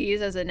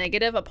perceives as a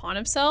negative upon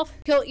himself,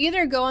 he'll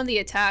either go on the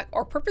attack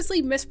or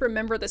purposely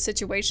misremember the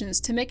situations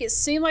to make it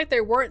seem like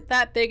they weren't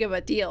that big of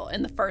a deal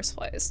in the first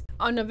place.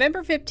 On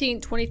November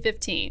 15,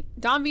 2015,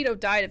 Don Vito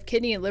died of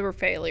kidney and liver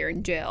failure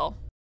in jail.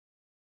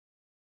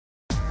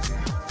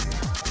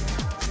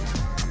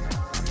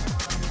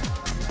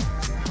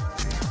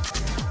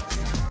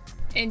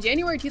 In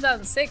January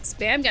 2006,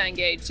 Bam got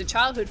engaged to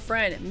childhood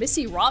friend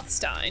Missy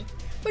Rothstein,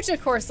 which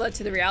of course led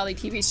to the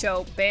reality TV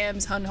show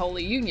Bam's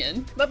Unholy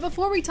Union. But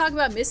before we talk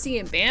about Missy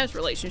and Bam's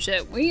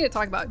relationship, we need to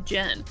talk about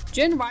Jen.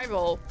 Jen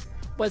Rival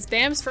was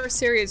Bam's first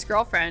serious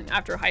girlfriend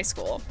after high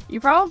school.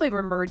 You probably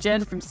remember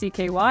Jen from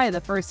CKY,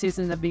 the first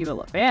season of Viva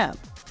La Bam.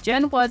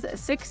 Jen was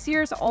 6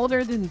 years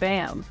older than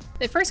Bam.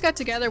 They first got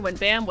together when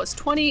Bam was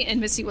 20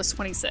 and Missy was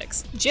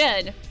 26.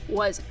 Jen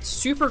was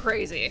super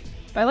crazy.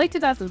 By late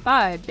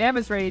 2005, Bam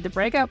was ready to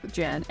break up with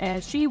Jen,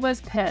 and she was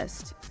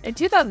pissed. In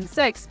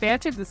 2006, Bam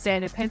took the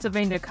stand in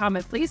Pennsylvania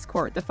Common Pleas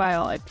Court to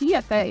file a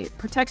PFA,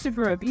 Protection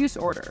from Abuse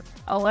order,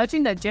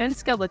 alleging that Jen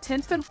scaled a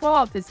 10-foot wall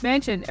of his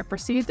mansion and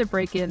proceeded to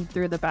break in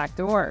through the back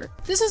door.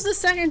 This was the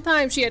second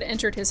time she had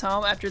entered his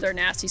home after their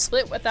nasty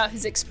split without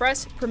his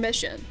express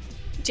permission.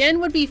 Jen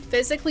would be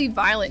physically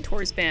violent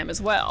towards Bam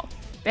as well.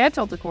 Bam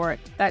told the court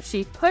that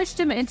she pushed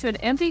him into an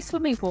empty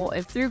swimming pool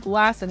and threw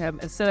glass at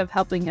him instead of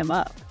helping him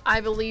up. I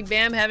believe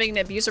Bam having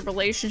an abusive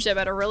relationship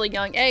at a really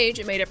young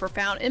age made a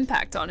profound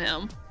impact on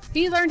him.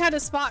 He learned how to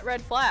spot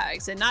red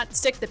flags and not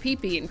stick the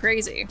pee-pee in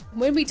crazy.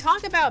 When we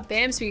talk about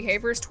Bam's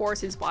behaviors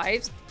towards his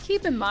wives,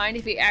 keep in mind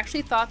if he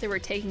actually thought they were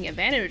taking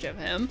advantage of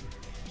him,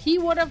 he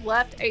would have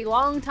left a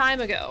long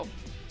time ago.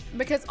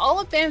 Because all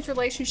of Bam's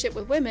relationship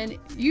with women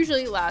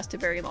usually lasts a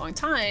very long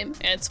time,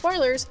 and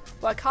spoilers,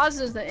 what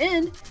causes the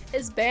end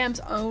is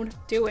Bam's own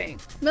doing.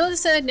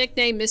 Melissa,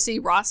 nicknamed Missy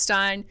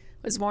Rothstein,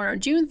 was born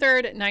on June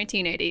 3rd,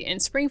 1980 in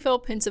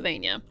Springfield,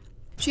 Pennsylvania.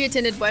 She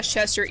attended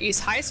Westchester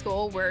East High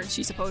School, where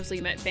she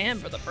supposedly met Bam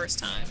for the first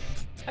time.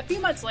 A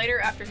few months later,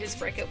 after his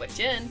breakup with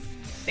Jen,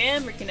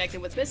 Bam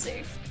reconnected with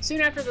Missy.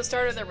 Soon after the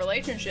start of their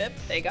relationship,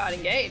 they got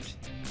engaged.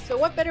 So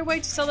what better way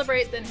to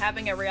celebrate than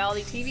having a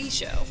reality TV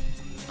show?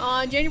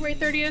 On January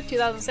 30th,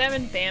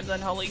 2007, Bam's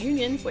Unholy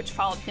Union, which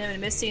followed him and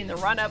Missy in the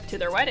run-up to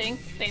their wedding,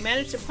 they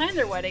managed to plan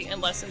their wedding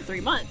in less than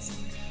 3 months.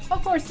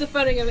 Of course, the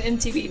funding of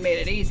MTV made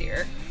it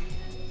easier.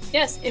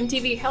 Yes,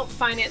 MTV helped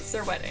finance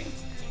their wedding.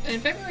 On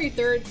February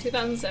 3rd,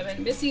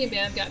 2007, Missy and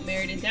Bam got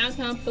married in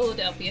downtown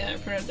Philadelphia in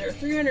front of their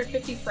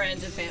 350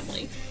 friends and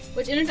family,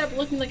 which ended up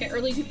looking like an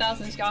early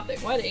 2000s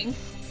Gothic wedding.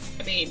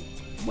 I mean,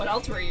 what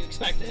else were you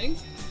expecting?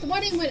 The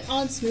wedding went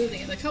on smoothly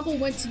and the couple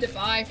went to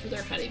Dubai for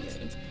their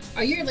honeymoon.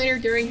 A year later,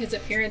 during his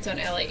appearance on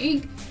LA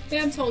Inc.,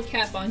 Bam told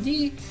Kat Von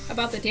D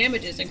about the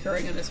damages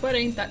incurring on his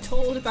wedding that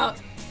totaled about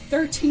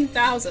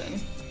 $13,000.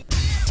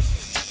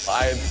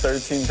 I had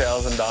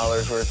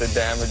 $13,000 worth of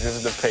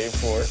damages to pay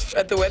for.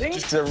 At the wedding?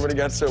 Just 'cause everybody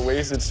got so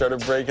wasted,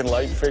 started breaking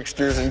light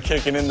fixtures and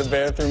kicking in the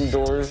bathroom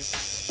doors.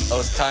 I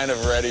was kind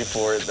of ready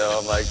for it, though.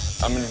 I'm like,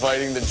 I'm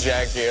inviting the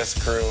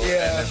jackass crew,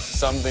 and if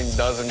something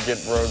doesn't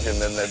get broken,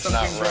 then that's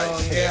not right.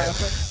 Wrong, yeah.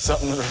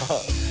 Something's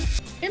wrong.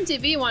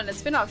 MTV wanted a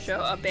spin-off show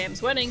of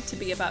Bam's wedding to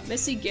be about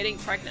Missy getting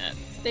pregnant.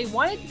 They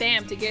wanted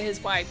Bam to get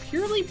his wife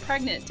purely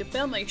pregnant to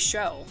film a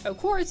show. Of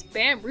course,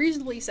 Bam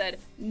reasonably said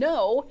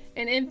no,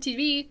 and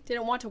MTV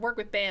didn't want to work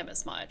with Bam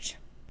as much.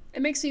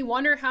 It makes me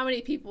wonder how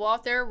many people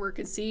out there were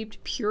conceived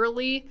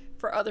purely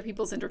for other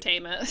people's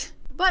entertainment.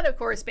 But of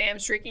course,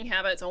 Bam's drinking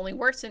habits only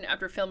worsened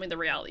after filming the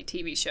reality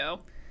TV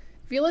show.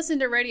 If you listen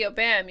to Radio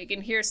Bam, you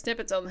can hear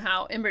snippets on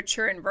how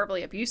immature and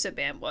verbally abusive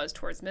Bam was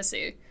towards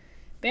Missy.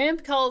 Bam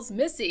calls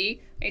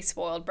Missy a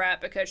spoiled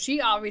brat because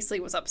she obviously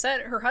was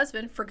upset her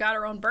husband forgot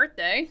her own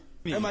birthday.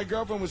 And my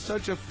girlfriend was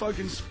such a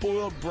fucking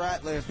spoiled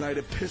brat last night,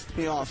 it pissed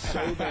me off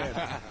so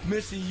bad.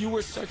 Missy, you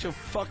were such a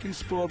fucking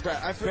spoiled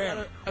brat. I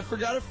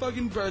forgot her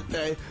fucking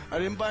birthday. I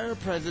didn't buy her a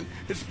present.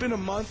 It's been a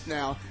month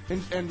now,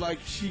 and like,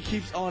 she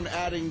keeps on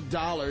adding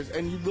dollars,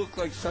 and you look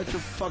like such a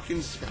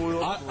fucking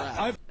spoiled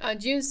brat. On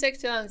June 6,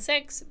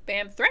 2006,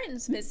 Bam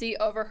threatens Missy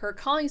over her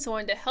calling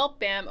someone to help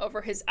Bam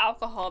over his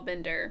alcohol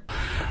bender.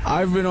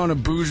 I've been on a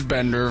booze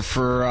bender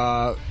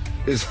for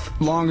as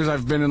long as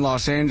I've been in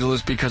Los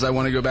Angeles because I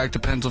want to go back to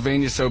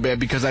Pennsylvania so bad,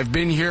 because I've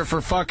been here for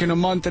fucking a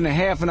month and a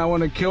half and I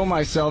want to kill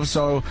myself.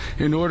 So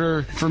in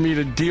order for me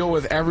to deal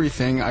with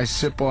everything, I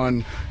sip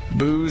on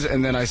booze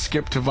and then I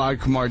skip to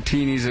vodka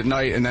martinis at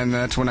night, and then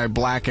that's when I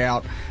black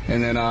out,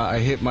 and then I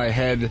hit my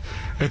head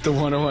at the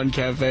 101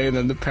 Cafe, and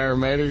then the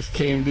paramedics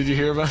came. Did you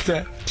hear about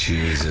that?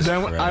 Jesus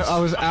then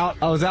Christ.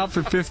 I was out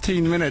for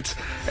 15 minutes,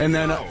 and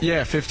then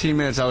yeah, 15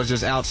 minutes I was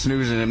just out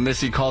snoozing, and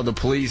Missy called the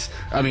police,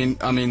 I mean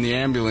the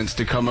ambulance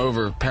to come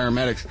over,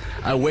 paramedics.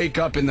 I wake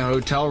up in the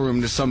hotel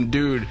room to some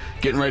dude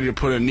getting ready to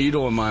put a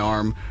needle in my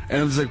arm,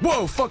 and I'm just like,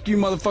 whoa, fuck you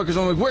motherfuckers.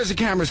 I'm like, where's the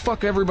cameras?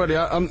 Fuck everybody.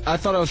 I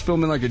thought I was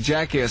filming like a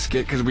Jackass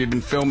skit because we'd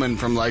been filming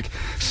from like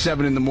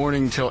 7 in the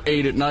morning till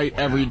 8 at night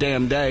every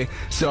damn day.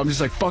 So I'm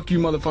just like, fuck you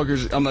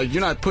motherfuckers. I'm like,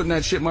 you're not putting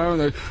that shit in my arm.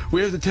 They're like,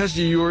 we have to test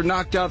you. You were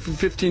knocked out for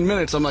 15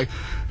 minutes. I'm like,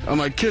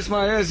 kiss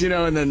my ass, you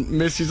know. And then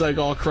Missy's like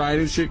all crying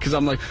and shit because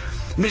I'm like,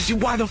 Missy,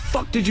 why the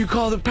fuck did you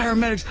call the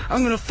paramedics?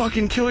 I'm gonna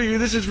fucking kill you.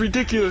 This is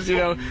ridiculous, you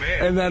know.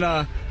 And then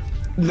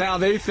now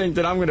they think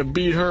that I'm gonna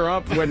beat her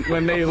up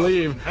when they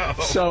leave.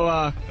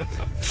 So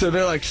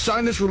they're like,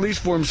 sign this release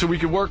form so we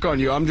can work on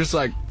you. I'm just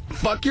like,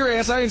 fuck your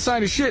ass, I ain't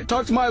signed a shit,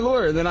 talk to my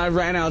lawyer. Then I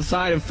ran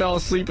outside and fell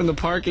asleep in the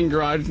parking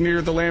garage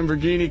near the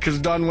Lamborghini because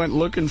Dunn went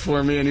looking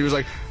for me, and he was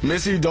like,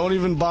 Missy, don't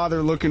even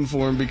bother looking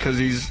for him because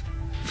he's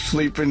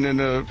sleeping in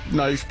a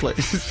nice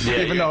place.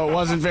 Yeah, even though it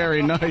wasn't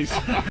very nice.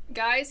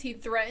 Guys, he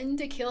threatened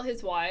to kill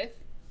his wife,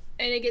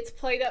 and it gets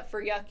played up for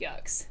yuck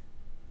yucks.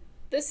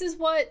 This is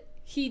what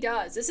he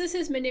does. This is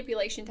his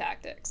manipulation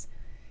tactics.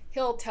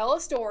 He'll tell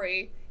a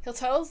story, he'll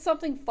tell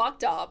something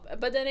fucked up,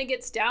 but then it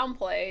gets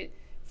downplayed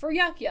for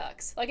yuck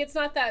yucks. Like, it's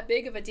not that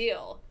big of a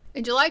deal.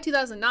 In July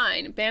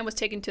 2009, Bam was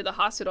taken to the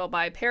hospital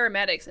by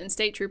paramedics and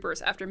state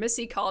troopers after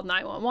Missy called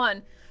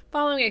 911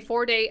 following a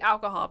 4-day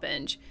alcohol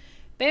binge.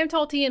 Bam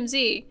told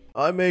TMZ,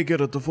 I may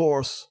get a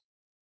divorce.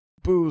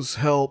 Booze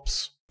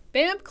helps.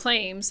 Bam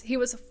claims he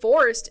was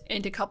forced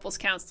into couples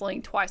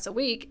counseling twice a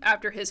week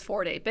after his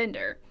 4-day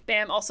bender.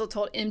 Bam also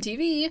told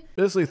MTV,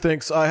 Missy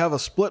thinks I have a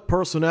split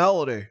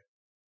personality,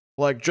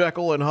 like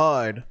Jekyll and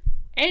Hyde.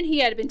 And he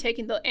had been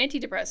taking the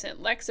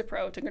antidepressant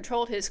Lexapro to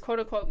control his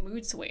quote-unquote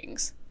mood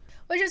swings.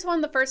 Which is one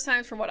of the first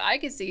times from what I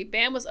could see,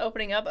 Bam was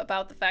opening up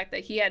about the fact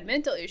that he had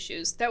mental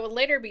issues that would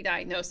later be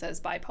diagnosed as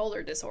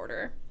bipolar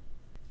disorder.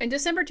 In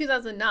December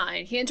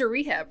 2009, he entered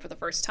rehab for the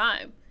first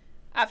time,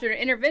 after an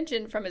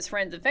intervention from his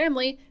friends and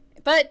family,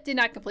 but did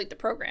not complete the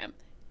program,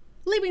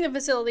 leaving the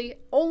facility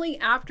only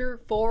after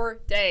 4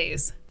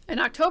 days. In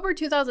October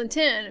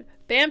 2010,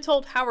 Bam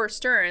told Howard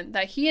Stern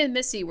that he and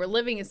Missy were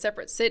living in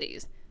separate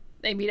cities.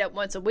 They meet up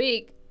once a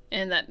week,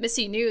 and that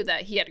Missy knew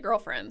that he had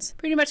girlfriends,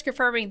 pretty much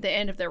confirming the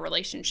end of their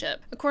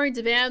relationship. According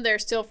to Bam, they're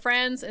still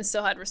friends and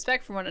still had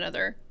respect for one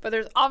another, but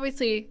there's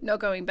obviously no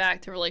going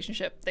back to the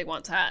relationship they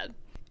once had.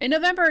 In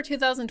November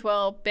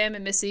 2012, Bam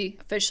and Missy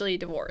officially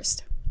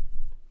divorced.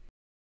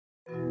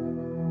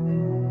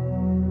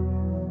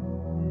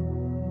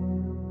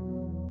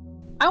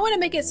 I want to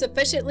make it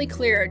sufficiently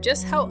clear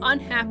just how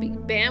unhappy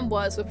Bam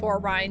was before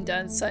Ryan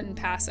Dunn's sudden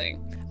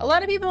passing. A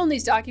lot of people in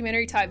these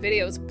documentary type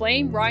videos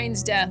blame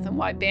Ryan's death and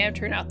why Bam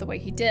turned out the way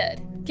he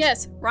did.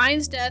 Yes,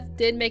 Ryan's death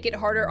did make it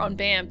harder on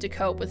Bam to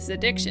cope with his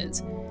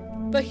addictions,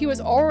 but he was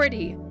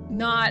already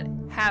not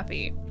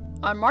happy.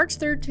 On March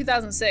 3rd,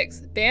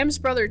 2006, Bam's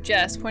brother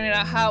Jess pointed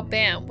out how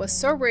Bam was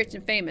so rich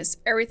and famous,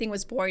 everything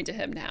was boring to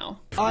him now.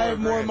 I have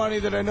more money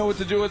than I know what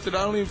to do with it.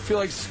 I don't even feel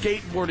like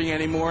skateboarding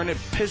anymore, and it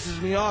pisses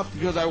me off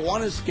because I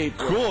want to skateboard.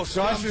 Cool,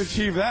 so I should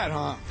achieve that,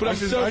 huh? But I'm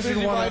so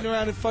busy riding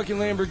around in fucking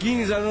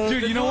Lamborghinis, I don't know.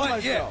 Dude, you know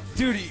what? Yeah,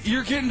 dude,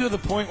 you're getting to the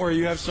point where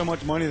you have so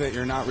much money that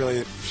you're not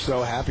really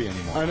so happy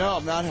anymore. I know,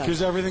 I'm not happy.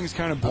 Because everything's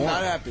kind of boring.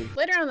 I'm not happy.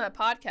 Later on that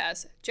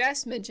podcast,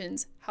 Jess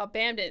mentions how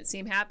Bam didn't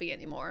seem happy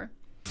anymore.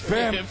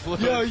 Bam,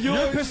 yo, you're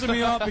pissing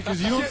me off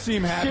because you don't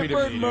seem happy to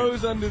me. Skipper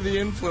Mo's under the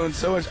influence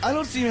so much. I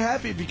don't seem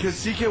happy because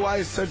CKY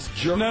is such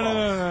jerk.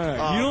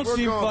 No. You don't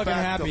seem fucking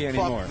happy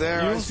anymore. You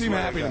don't seem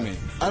happy to me.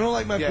 I don't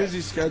like my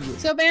busy schedule.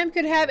 So Bam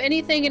could have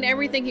anything and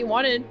everything he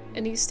wanted,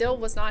 and he still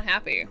was not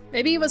happy.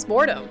 Maybe it was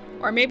boredom,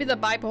 or maybe the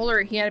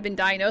bipolar he hadn't been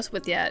diagnosed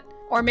with yet,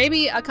 or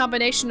maybe a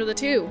combination of the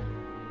two.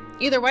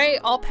 Either way,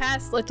 all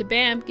paths led to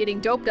Bam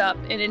getting doped up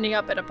and ending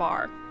up at a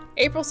bar.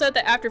 April said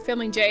that after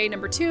filming JA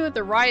number 2,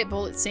 the riot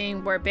bullet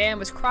scene where Bam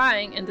was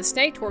crying and the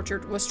snake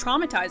tortured was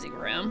traumatizing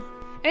for him.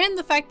 And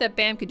the fact that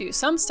Bam could do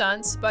some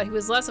stunts, but he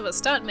was less of a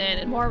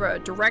stuntman and more of a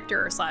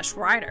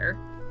director/writer.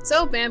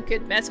 So Bam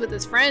could mess with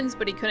his friends,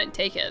 but he couldn't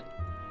take it.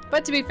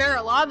 But to be fair,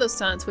 a lot of those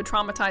stunts would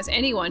traumatize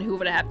anyone who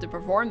would have to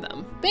perform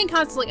them. Being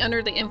constantly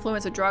under the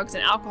influence of drugs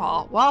and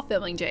alcohol while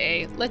filming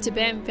JA led to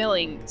Bam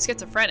feeling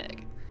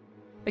schizophrenic.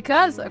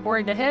 Because,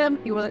 according to him,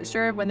 he wasn't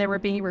sure when they were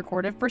being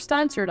recorded for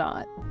stunts or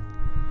not.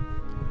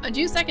 On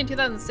June 2nd,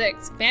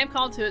 2006, Bam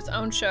called to his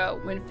own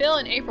show when Phil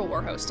and April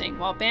were hosting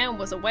while Bam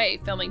was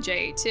away filming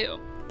JA2.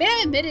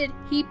 Bam admitted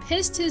he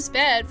pissed his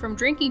bed from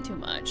drinking too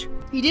much.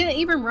 He didn't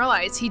even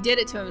realize he did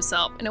it to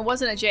himself and it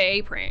wasn't a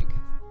JA prank.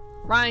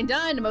 Ryan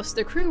Dunn and most of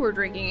the crew were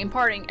drinking and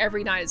partying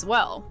every night as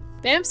well.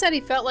 Bam said he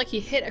felt like he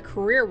hit a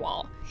career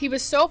wall. He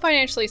was so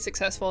financially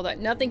successful that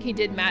nothing he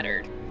did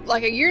mattered.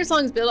 Like a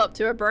years-long build-up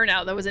to a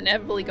burnout that was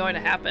inevitably going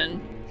to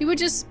happen. He would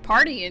just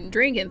party and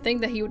drink and think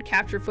that he would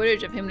capture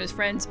footage of him and his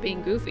friends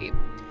being goofy.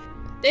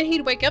 Then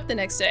he'd wake up the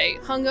next day,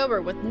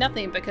 hungover with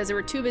nothing because they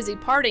were too busy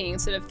partying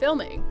instead of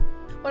filming.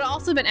 What had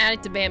also been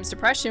added to Bam's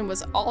depression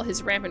was all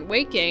his rampant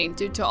weight gain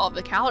due to all of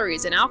the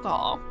calories and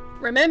alcohol.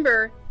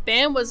 Remember,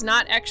 Bam was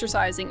not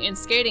exercising and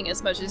skating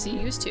as much as he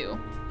used to.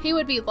 He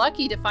would be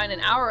lucky to find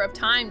an hour of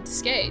time to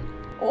skate.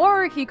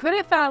 Or he could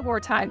have found more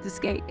time to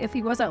skate if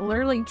he wasn't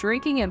literally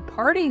drinking and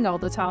partying all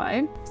the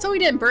time. So he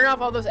didn't burn off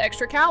all those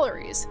extra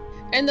calories.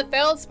 In the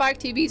failed Spike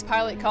TV's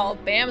pilot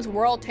called Bam's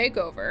World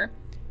Takeover,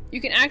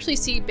 you can actually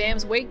see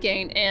Bam's weight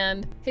gain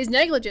and his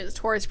negligence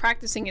towards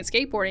practicing and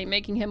skateboarding,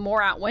 making him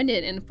more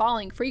outwinded and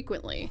falling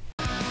frequently.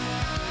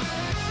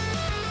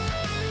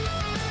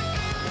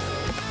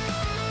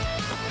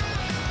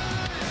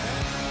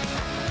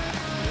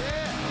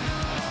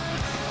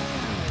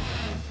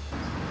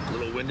 A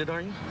little winded,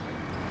 are you?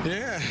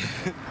 Yeah.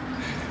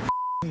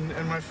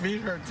 And my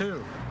feet hurt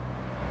too.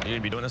 You gonna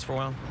be doing this for a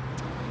while?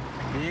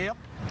 Yep.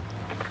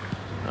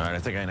 All right, I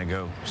think I'm gonna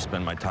go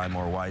spend my time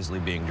more wisely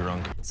being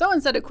drunk. So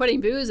instead of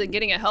quitting booze and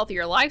getting a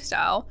healthier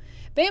lifestyle,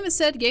 Bam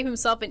instead gave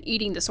himself an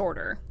eating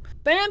disorder.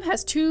 Bam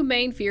has two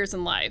main fears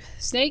in life,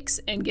 snakes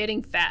and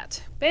getting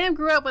fat. Bam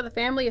grew up with a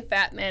family of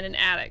fat men and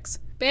addicts.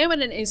 Bam,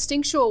 in an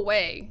instinctual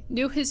way,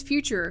 knew his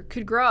future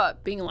could grow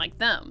up being like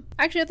them.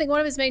 Actually, I think one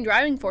of his main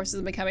driving forces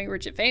in becoming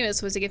rich and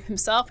famous was to give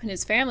himself and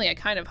his family a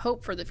kind of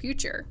hope for the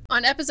future.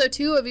 On episode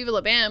 2 of Viva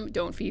La Bam,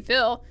 Don't Feed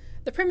Phil,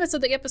 the premise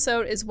of the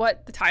episode is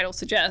what the title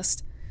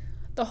suggests.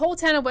 The whole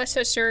town of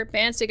Westchester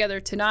bands together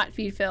to not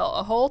feed Phil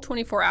a whole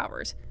 24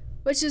 hours,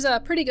 which is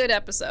a pretty good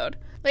episode.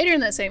 Later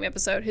in that same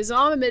episode, his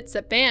mom admits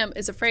that Bam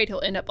is afraid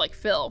he'll end up like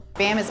Phil.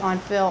 Bam is on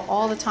Phil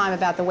all the time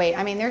about the weight.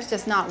 I mean, there's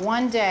just not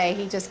one day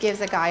he just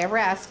gives a guy a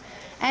rest.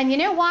 And you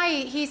know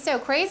why he's so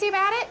crazy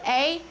about it?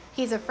 A,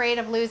 he's afraid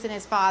of losing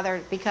his father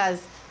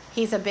because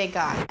he's a big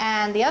guy.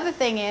 And the other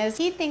thing is,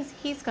 he thinks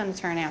he's going to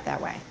turn out that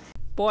way.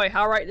 Boy,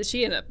 how right does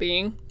she end up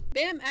being?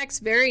 Bam acts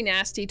very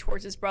nasty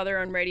towards his brother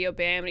on Radio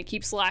Bam, and he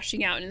keeps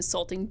lashing out and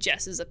insulting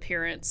Jess's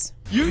appearance.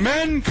 You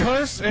men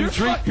curse and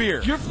drink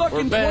beer. You're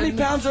fucking 20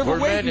 pounds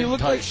overweight and you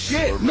look like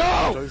shit.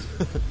 No!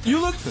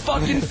 You look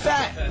fucking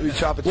fat.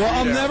 Well,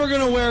 I'm never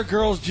gonna wear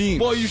girls' jeans.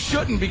 Well, you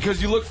shouldn't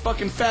because you look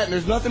fucking fat, and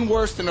there's nothing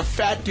worse than a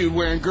fat dude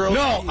wearing girls'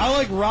 jeans. No, I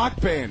like rock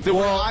bands. That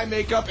wear eye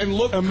makeup and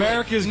look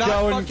America's good.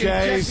 going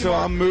gay, so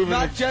I'm moving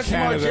to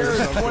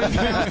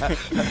Canada.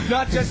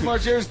 Not Jess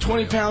Margera's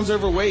 20 pounds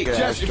overweight.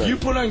 Jess, if you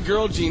put on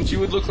girl jeans, you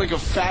would look like a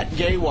fat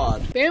gay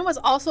wad. Bam was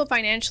also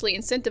financially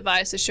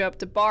incentivized to show up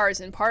to bars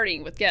and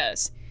partying with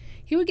guests.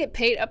 He would get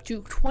paid up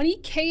to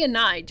 $20K a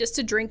night just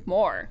to drink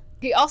more.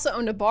 He also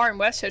owned a bar in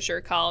Westchester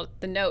called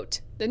The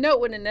Note. The Note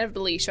would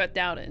inevitably shut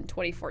down in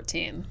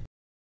 2014.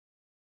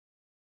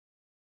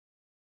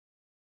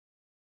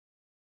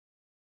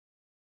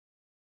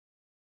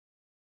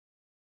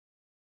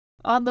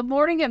 On the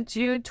morning of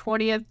June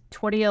 20th,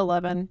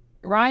 2011,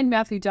 Ryan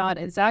Matthew Dunn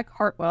and Zach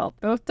Hartwell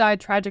both died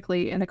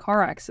tragically in a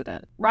car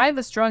accident. Ryan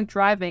was drunk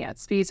driving at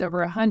speeds over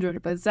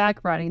 100, but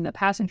Zach riding the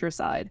passenger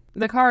side.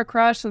 The car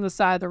crashed on the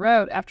side of the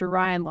road after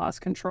Ryan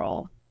lost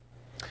control.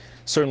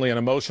 Certainly an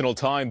emotional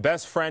time.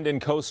 Best friend and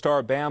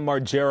co-star Bam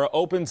Margera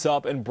opens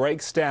up and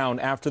breaks down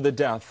after the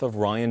death of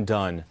Ryan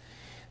Dunn.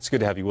 It's good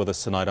to have you with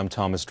us tonight. I'm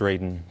Thomas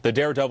Drayton. The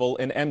daredevil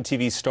and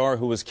MTV star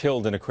who was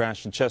killed in a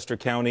crash in Chester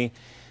County,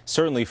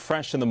 certainly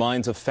fresh in the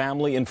minds of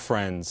family and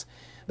friends.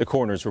 The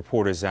coroner's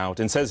report is out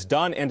and says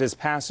Dunn and his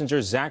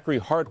passenger Zachary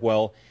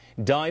Hartwell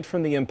died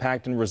from the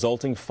impact and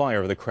resulting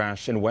fire of the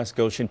crash in West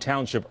Goshen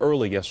Township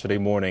early yesterday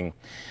morning.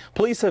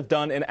 Police have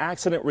done an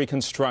accident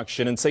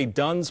reconstruction and say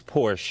Dunn's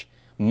Porsche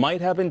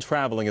might have been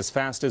traveling as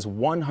fast as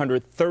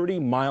 130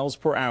 miles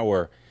per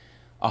hour.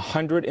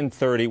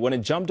 130 when it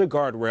jumped a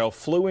guardrail,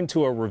 flew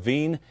into a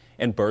ravine,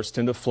 and burst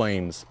into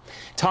flames.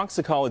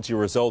 Toxicology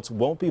results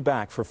won't be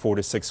back for 4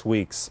 to 6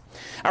 weeks.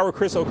 Our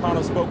Chris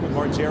O'Connell spoke with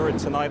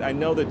Margera tonight. I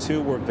know the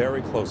two were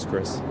very close,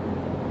 Chris.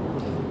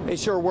 They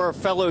sure were.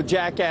 Fellow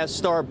Jackass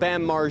star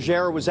Bam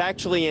Margera was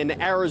actually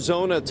in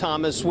Arizona,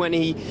 Thomas, when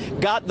he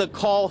got the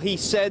call. He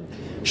said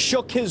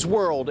shook his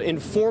world,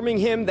 informing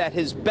him that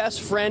his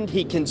best friend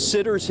he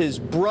considers his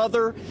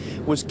brother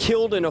was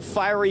killed in a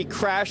fiery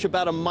crash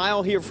about a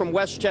mile here from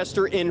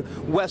Westchester in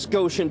West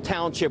Goshen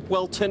Township.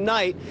 Well,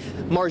 tonight,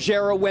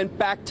 Margera went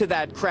back to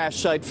that crash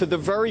site for the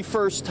very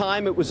first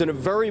time. It was a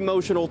very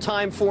emotional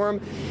time for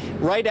him.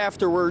 Right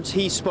afterwards,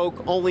 he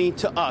spoke only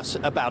to us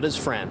about his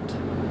friend.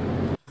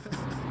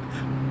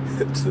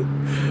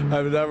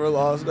 I've never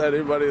lost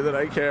anybody that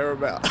I care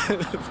about.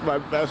 It's my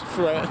best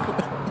friend.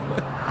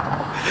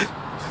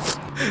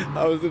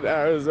 I was in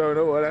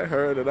Arizona when I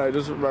heard, and I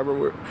just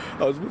remember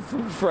I was with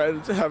some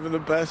friends having the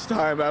best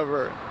time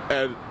ever.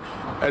 And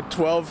at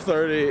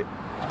 12:30,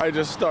 I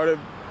just started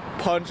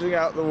punching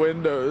out the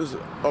windows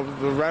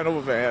of the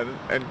rental van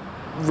and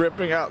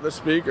ripping out the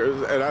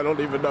speakers. And I don't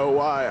even know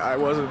why. I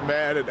wasn't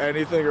mad at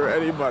anything or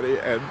anybody.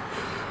 And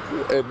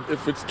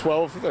if it's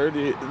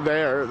 12:30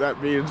 there, that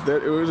means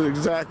that it was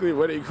exactly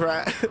when he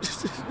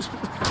crashed.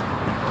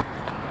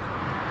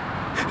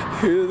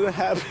 He was the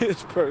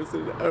happiest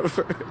person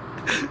ever.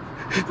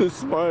 The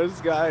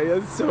smartest guy. He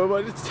had so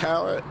much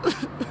talent.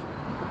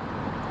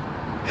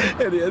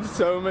 And he had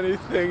so many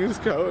things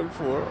going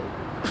for him.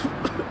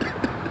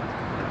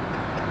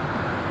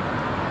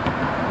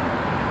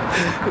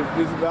 It's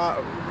just not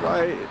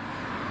right.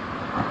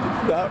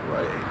 It's not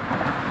right.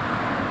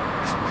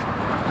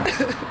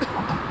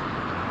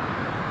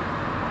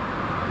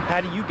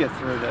 How do you get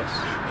through this?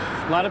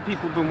 A lot of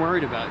people have been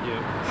worried about you.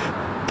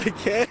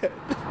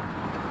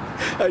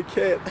 I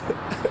can't.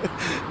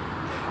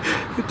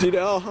 Do you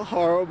know how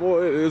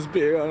horrible it is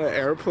being on an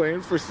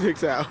airplane for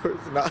 6 hours,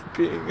 not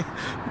being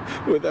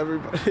with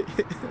everybody?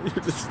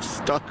 You're just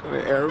stuck on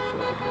an airplane.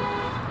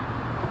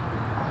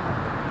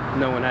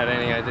 No one had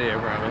any idea,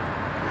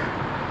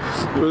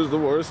 probably. It was the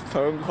worst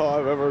phone call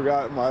I've ever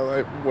got in my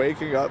life,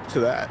 waking up to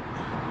that.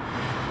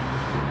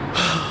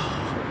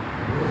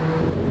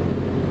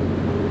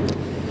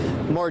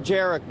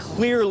 Margera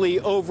clearly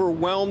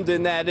overwhelmed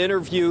in that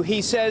interview.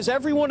 He says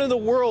everyone in the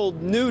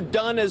world knew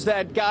Dunn as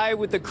that guy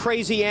with the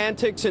crazy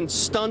antics and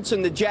stunts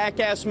in the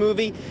Jackass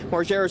movie.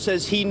 Margera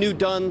says he knew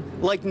Dunn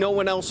like no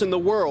one else in the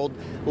world,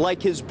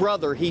 like his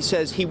brother. He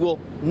says he will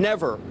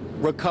never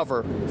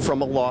recover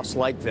from a loss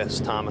like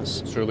this,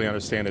 Thomas. Surely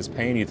understand his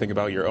pain. You think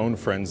about your own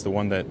friends, the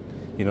ones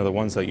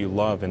that you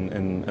love,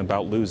 and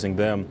about losing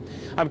them.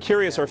 I'm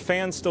curious, are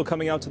fans still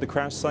coming out to the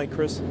crash site,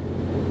 Chris?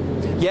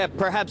 Yeah,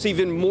 perhaps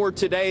even more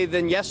today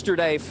than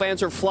yesterday.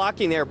 Fans are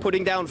flocking there,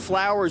 putting down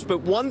flowers.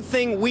 But one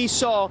thing we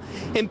saw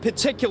in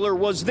particular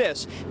was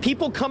this.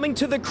 People coming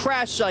to the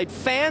crash site,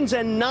 fans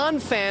and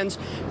non-fans,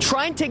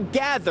 trying to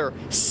gather,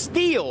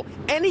 steal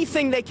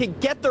anything they could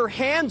get their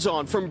hands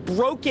on, from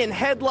broken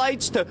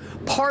headlights to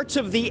parts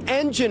of the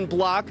engine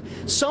block.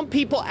 Some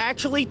people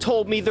actually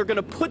told me they're going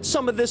to put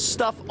some of this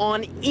stuff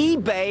on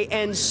eBay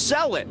and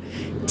sell it.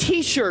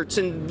 T-shirts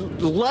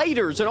and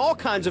lighters and all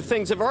kinds of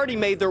things have already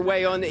made their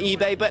way on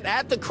eBay, but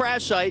at the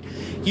crash site,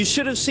 you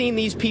should have seen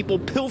these people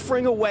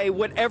pilfering away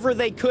whatever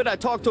they could. I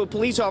talked to a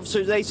police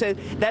officer. They said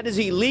that is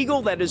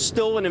illegal. That is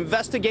still an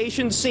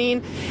investigation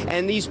scene,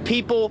 and these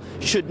people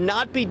should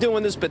not be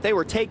doing this, but they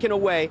were taking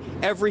away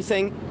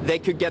everything they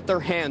could get their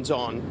hands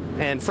on.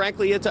 And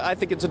frankly, I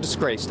think it's a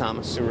disgrace,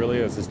 Thomas. It really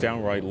is. It's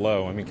downright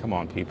low. I mean, come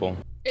on, people.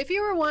 If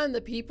you were one of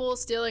the people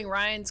stealing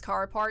Ryan's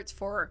car parts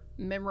for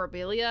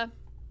memorabilia,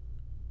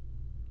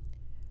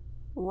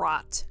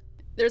 rot.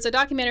 There's a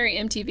documentary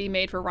MTV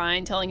made for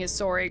Ryan telling his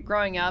story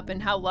growing up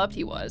and how loved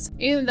he was.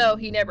 Even though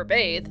he never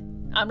bathed,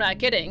 I'm not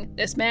kidding,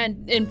 this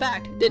man, in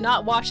fact, did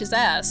not wash his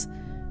ass.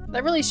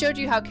 That really showed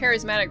you how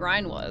charismatic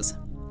Ryan was.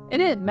 It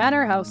didn't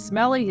matter how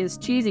smelly his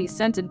cheesy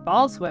scented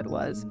ball sweat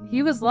was.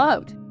 He was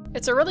loved.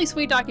 It's a really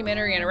sweet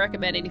documentary and I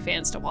recommend any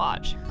fans to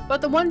watch.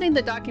 But the one thing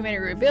the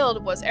documentary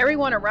revealed was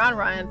everyone around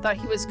Ryan thought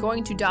he was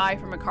going to die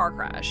from a car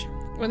crash.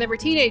 When they were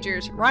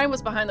teenagers, Ryan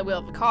was behind the wheel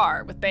of a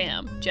car with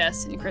Bam,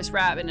 Jess, and Chris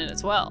Rabb in it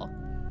as well.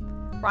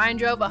 Ryan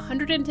drove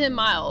 110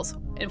 miles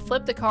and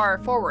flipped the car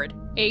forward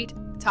 8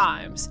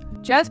 times.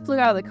 Jess flew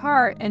out of the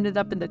car and ended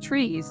up in the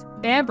trees.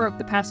 Bam broke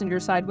the passenger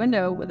side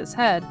window with his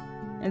head.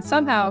 And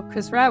somehow,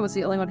 Chris Rabb was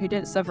the only one who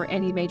didn't suffer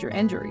any major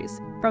injuries.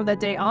 From that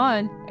day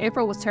on,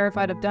 April was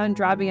terrified of Dunn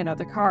driving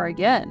another car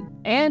again.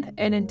 And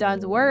in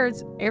Dunn's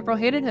words, April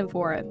hated him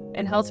for it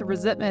and held some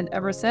resentment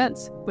ever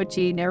since, which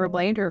he never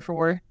blamed her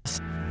for.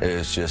 It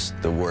was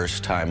just the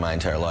worst time of my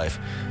entire life.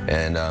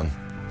 And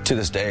to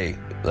this day,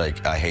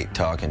 like, I hate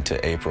talking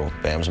to April,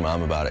 Bam's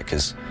mom, about it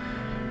because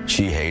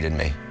she hated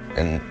me.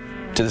 And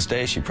to this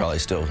day, she probably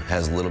still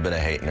has a little bit of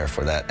hate in her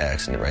for that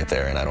accident right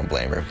there, and I don't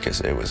blame her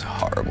because it was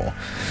horrible.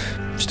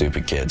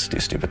 Stupid kids do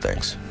stupid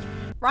things.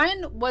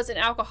 Ryan was an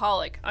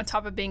alcoholic on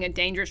top of being a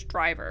dangerous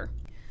driver.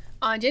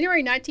 On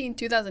January 19,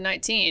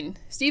 2019,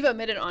 Steve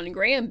admitted on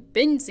Graham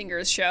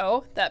Bensinger's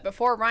show that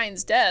before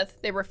Ryan's death,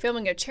 they were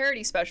filming a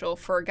charity special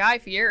for Guy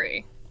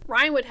Fieri.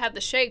 Ryan would have the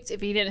shakes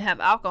if he didn't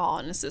have alcohol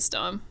in his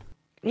system.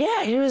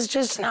 Yeah, he was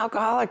just an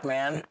alcoholic,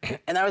 man.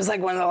 And that was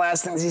like one of the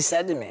last things he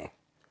said to me.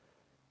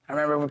 I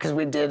remember because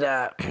we did,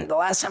 the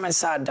last time I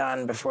saw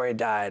Dunn before he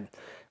died,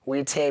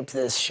 we taped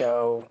this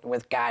show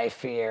with Guy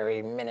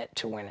Fieri, Minute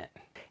to Win It.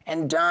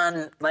 And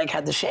Dunn, like,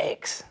 had the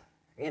shakes,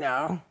 you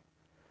know?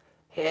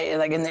 He,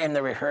 like, in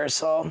the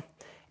rehearsal,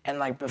 and,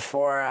 like,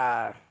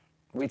 before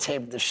we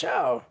taped the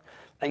show,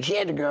 like, he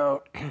had to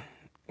go,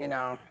 you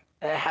know,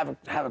 have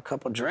a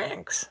couple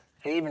drinks.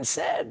 He even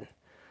said,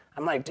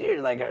 I'm like, dude,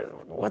 like,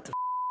 what the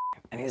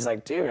f***? And he's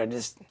like, dude, I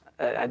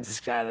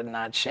just gotta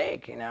not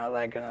shake, you know,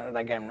 like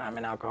I'm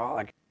an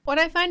alcoholic. What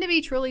I find to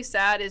be truly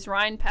sad is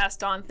Ryan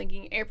passed on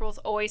thinking April's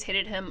always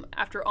hated him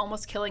after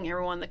almost killing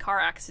everyone in the car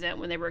accident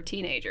when they were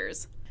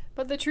teenagers.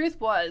 But the truth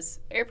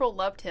was, April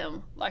loved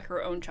him like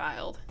her own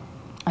child.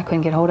 I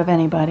couldn't get hold of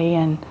anybody,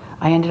 and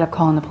I ended up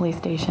calling the police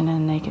station,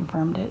 and they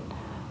confirmed it,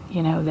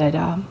 you know, that,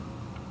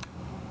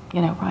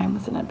 you know, Ryan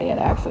was in a bad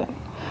accident.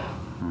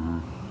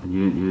 Mm-hmm.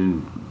 You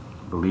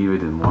didn't believe it,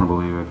 didn't want to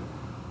believe it?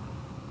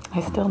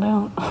 I still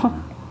don't.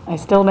 I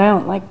still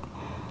don't. Like,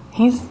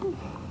 he's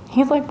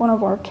like one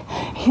of our,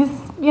 he's,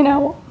 you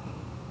know,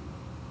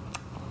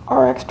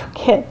 our extra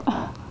kid.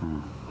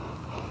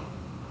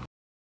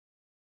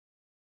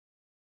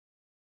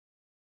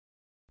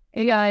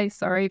 Hey guys,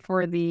 sorry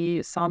for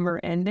the somber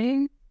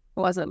ending. It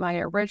wasn't my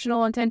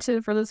original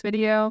intention for this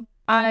video.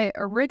 I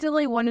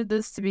originally wanted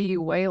this to be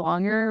way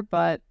longer,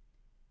 but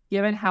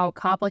given how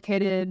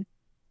complicated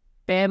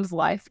Bam's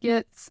life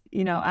gets,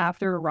 you know,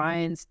 after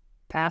Ryan's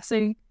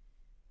passing,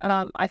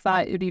 I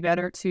thought it'd be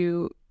better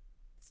to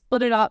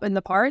split it up in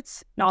the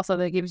parts. And also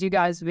that gives you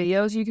guys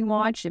videos you can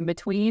watch in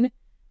between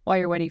while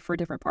you're waiting for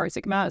different parts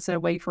to come out instead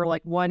of waiting for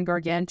like one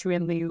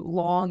gargantuanly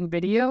long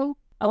video.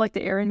 I like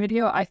the Aaron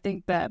video. I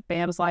think that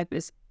Bam's life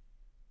is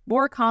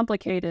more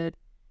complicated.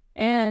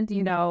 And,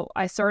 you know,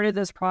 I started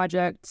this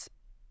project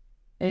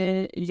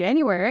in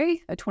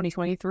January of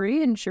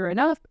 2023. And sure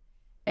enough,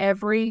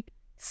 every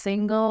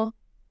single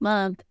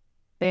month,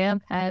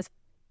 Bam has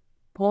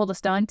pulled a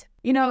stunt.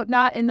 You know,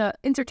 not in the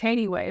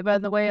entertaining way, but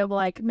in the way of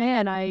like,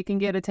 man, I can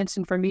get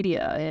attention from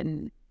media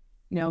and,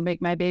 you know,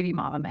 make my baby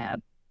mama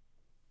mad.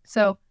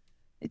 So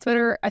it's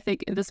better, I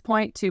think, at this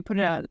point to put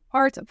it out in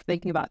parts. I'm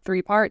thinking about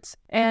 3 parts.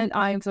 And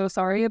I'm so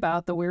sorry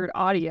about the weird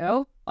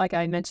audio. Like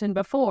I mentioned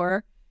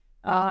before,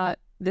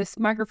 this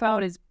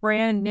microphone is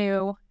brand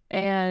new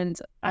and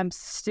I'm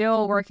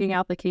still working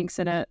out the kinks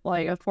in it.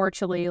 Like,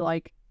 unfortunately,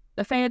 like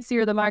the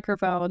fancier the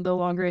microphone, the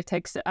longer it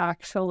takes to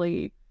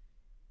actually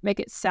make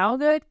it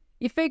sound good.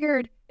 You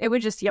figured it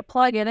would just, you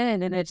plug it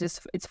in and it's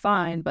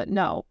fine. But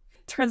no,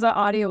 turns out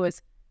audio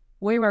is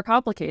way more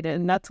complicated,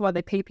 and that's why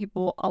they pay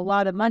people a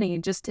lot of money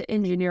just to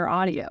engineer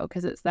audio,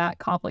 because it's that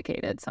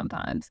complicated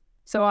sometimes.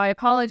 So I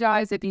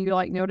apologize if you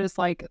like notice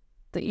like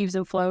the ebbs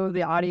and flow of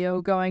the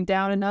audio going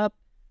down and up.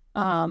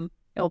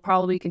 It'll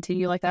probably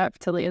continue like that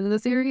till the end of the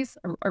series.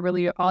 I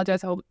really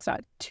apologize. I hope it's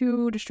not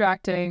too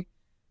distracting,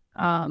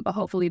 but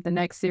hopefully the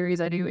next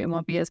series I do, it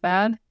won't be as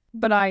bad.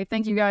 But I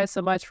thank you guys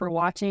so much for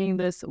watching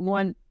this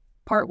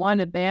part 1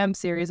 of BAM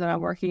series that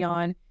I'm working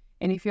on.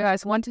 And if you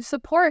guys want to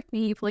support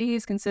me,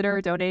 please consider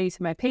donating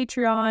to my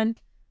Patreon.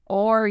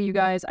 Or you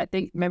guys, I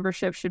think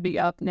membership should be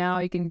up now.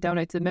 You can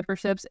donate to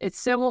memberships. It's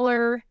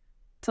similar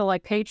to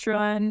like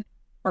Patreon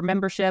or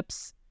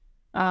memberships.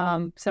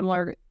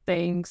 Similar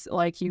things,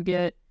 like you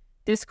get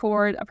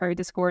Discord, private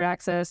Discord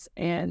access,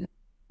 and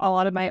a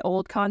lot of my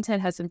old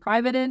content has been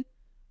privated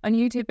on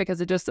YouTube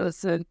because it just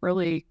doesn't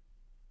really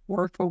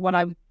work for what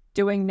I'm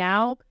doing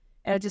now.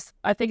 And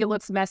I think it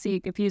looks messy,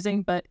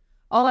 confusing, but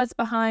all that's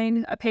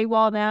behind a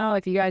paywall now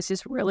if you guys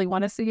just really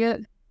want to see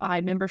it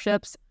behind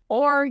memberships.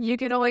 Or you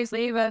can always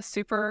leave a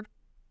super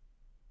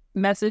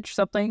message,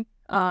 something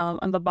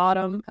on the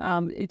bottom.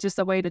 It's just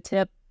a way to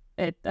tip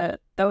it.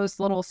 Those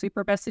little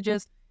super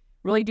messages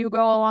really do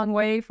go a long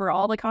way for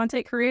all the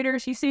content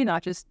creators you see,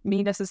 not just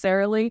me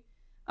necessarily.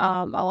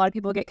 A lot of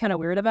people get kind of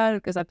weird about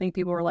it because I think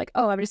people are like,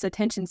 oh, I'm just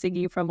attention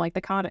seeking from like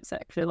the comment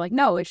section. Like,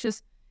 no, it's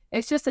just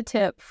a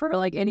tip for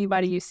like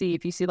anybody you see.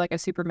 If you see like a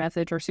super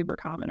message or super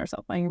comment or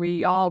something,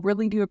 we all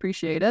really do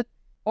appreciate it.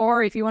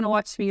 Or if you want to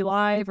watch me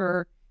live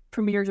or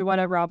premieres or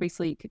whatever,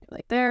 obviously you can do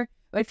like there.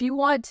 But if you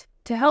want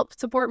to help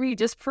support me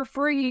just for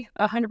free,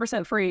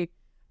 100% free,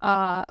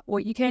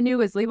 what you can do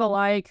is leave a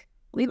like,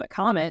 leave a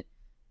comment,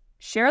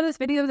 share this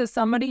video to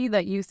somebody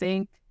that you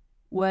think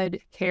would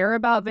care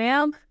about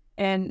BAM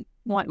and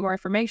want more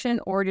information,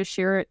 or just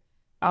share it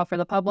out for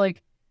the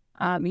public.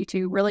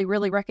 YouTube really,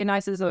 really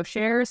recognizes those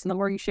shares, and the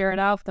more you share it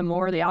out, the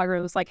more the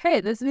algorithm is like, hey,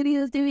 this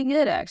video is doing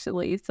good,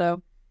 actually.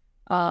 So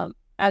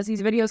as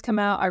these videos come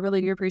out, I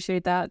really do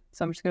appreciate that.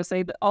 So I'm just going to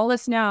say all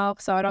this now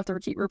so I don't have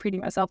to keep repeating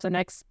myself the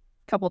next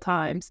couple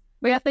times.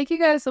 But yeah, thank you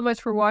guys so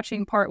much for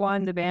watching part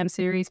 1 of the BAM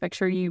series. Make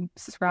sure you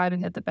subscribe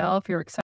and hit the bell if you're excited.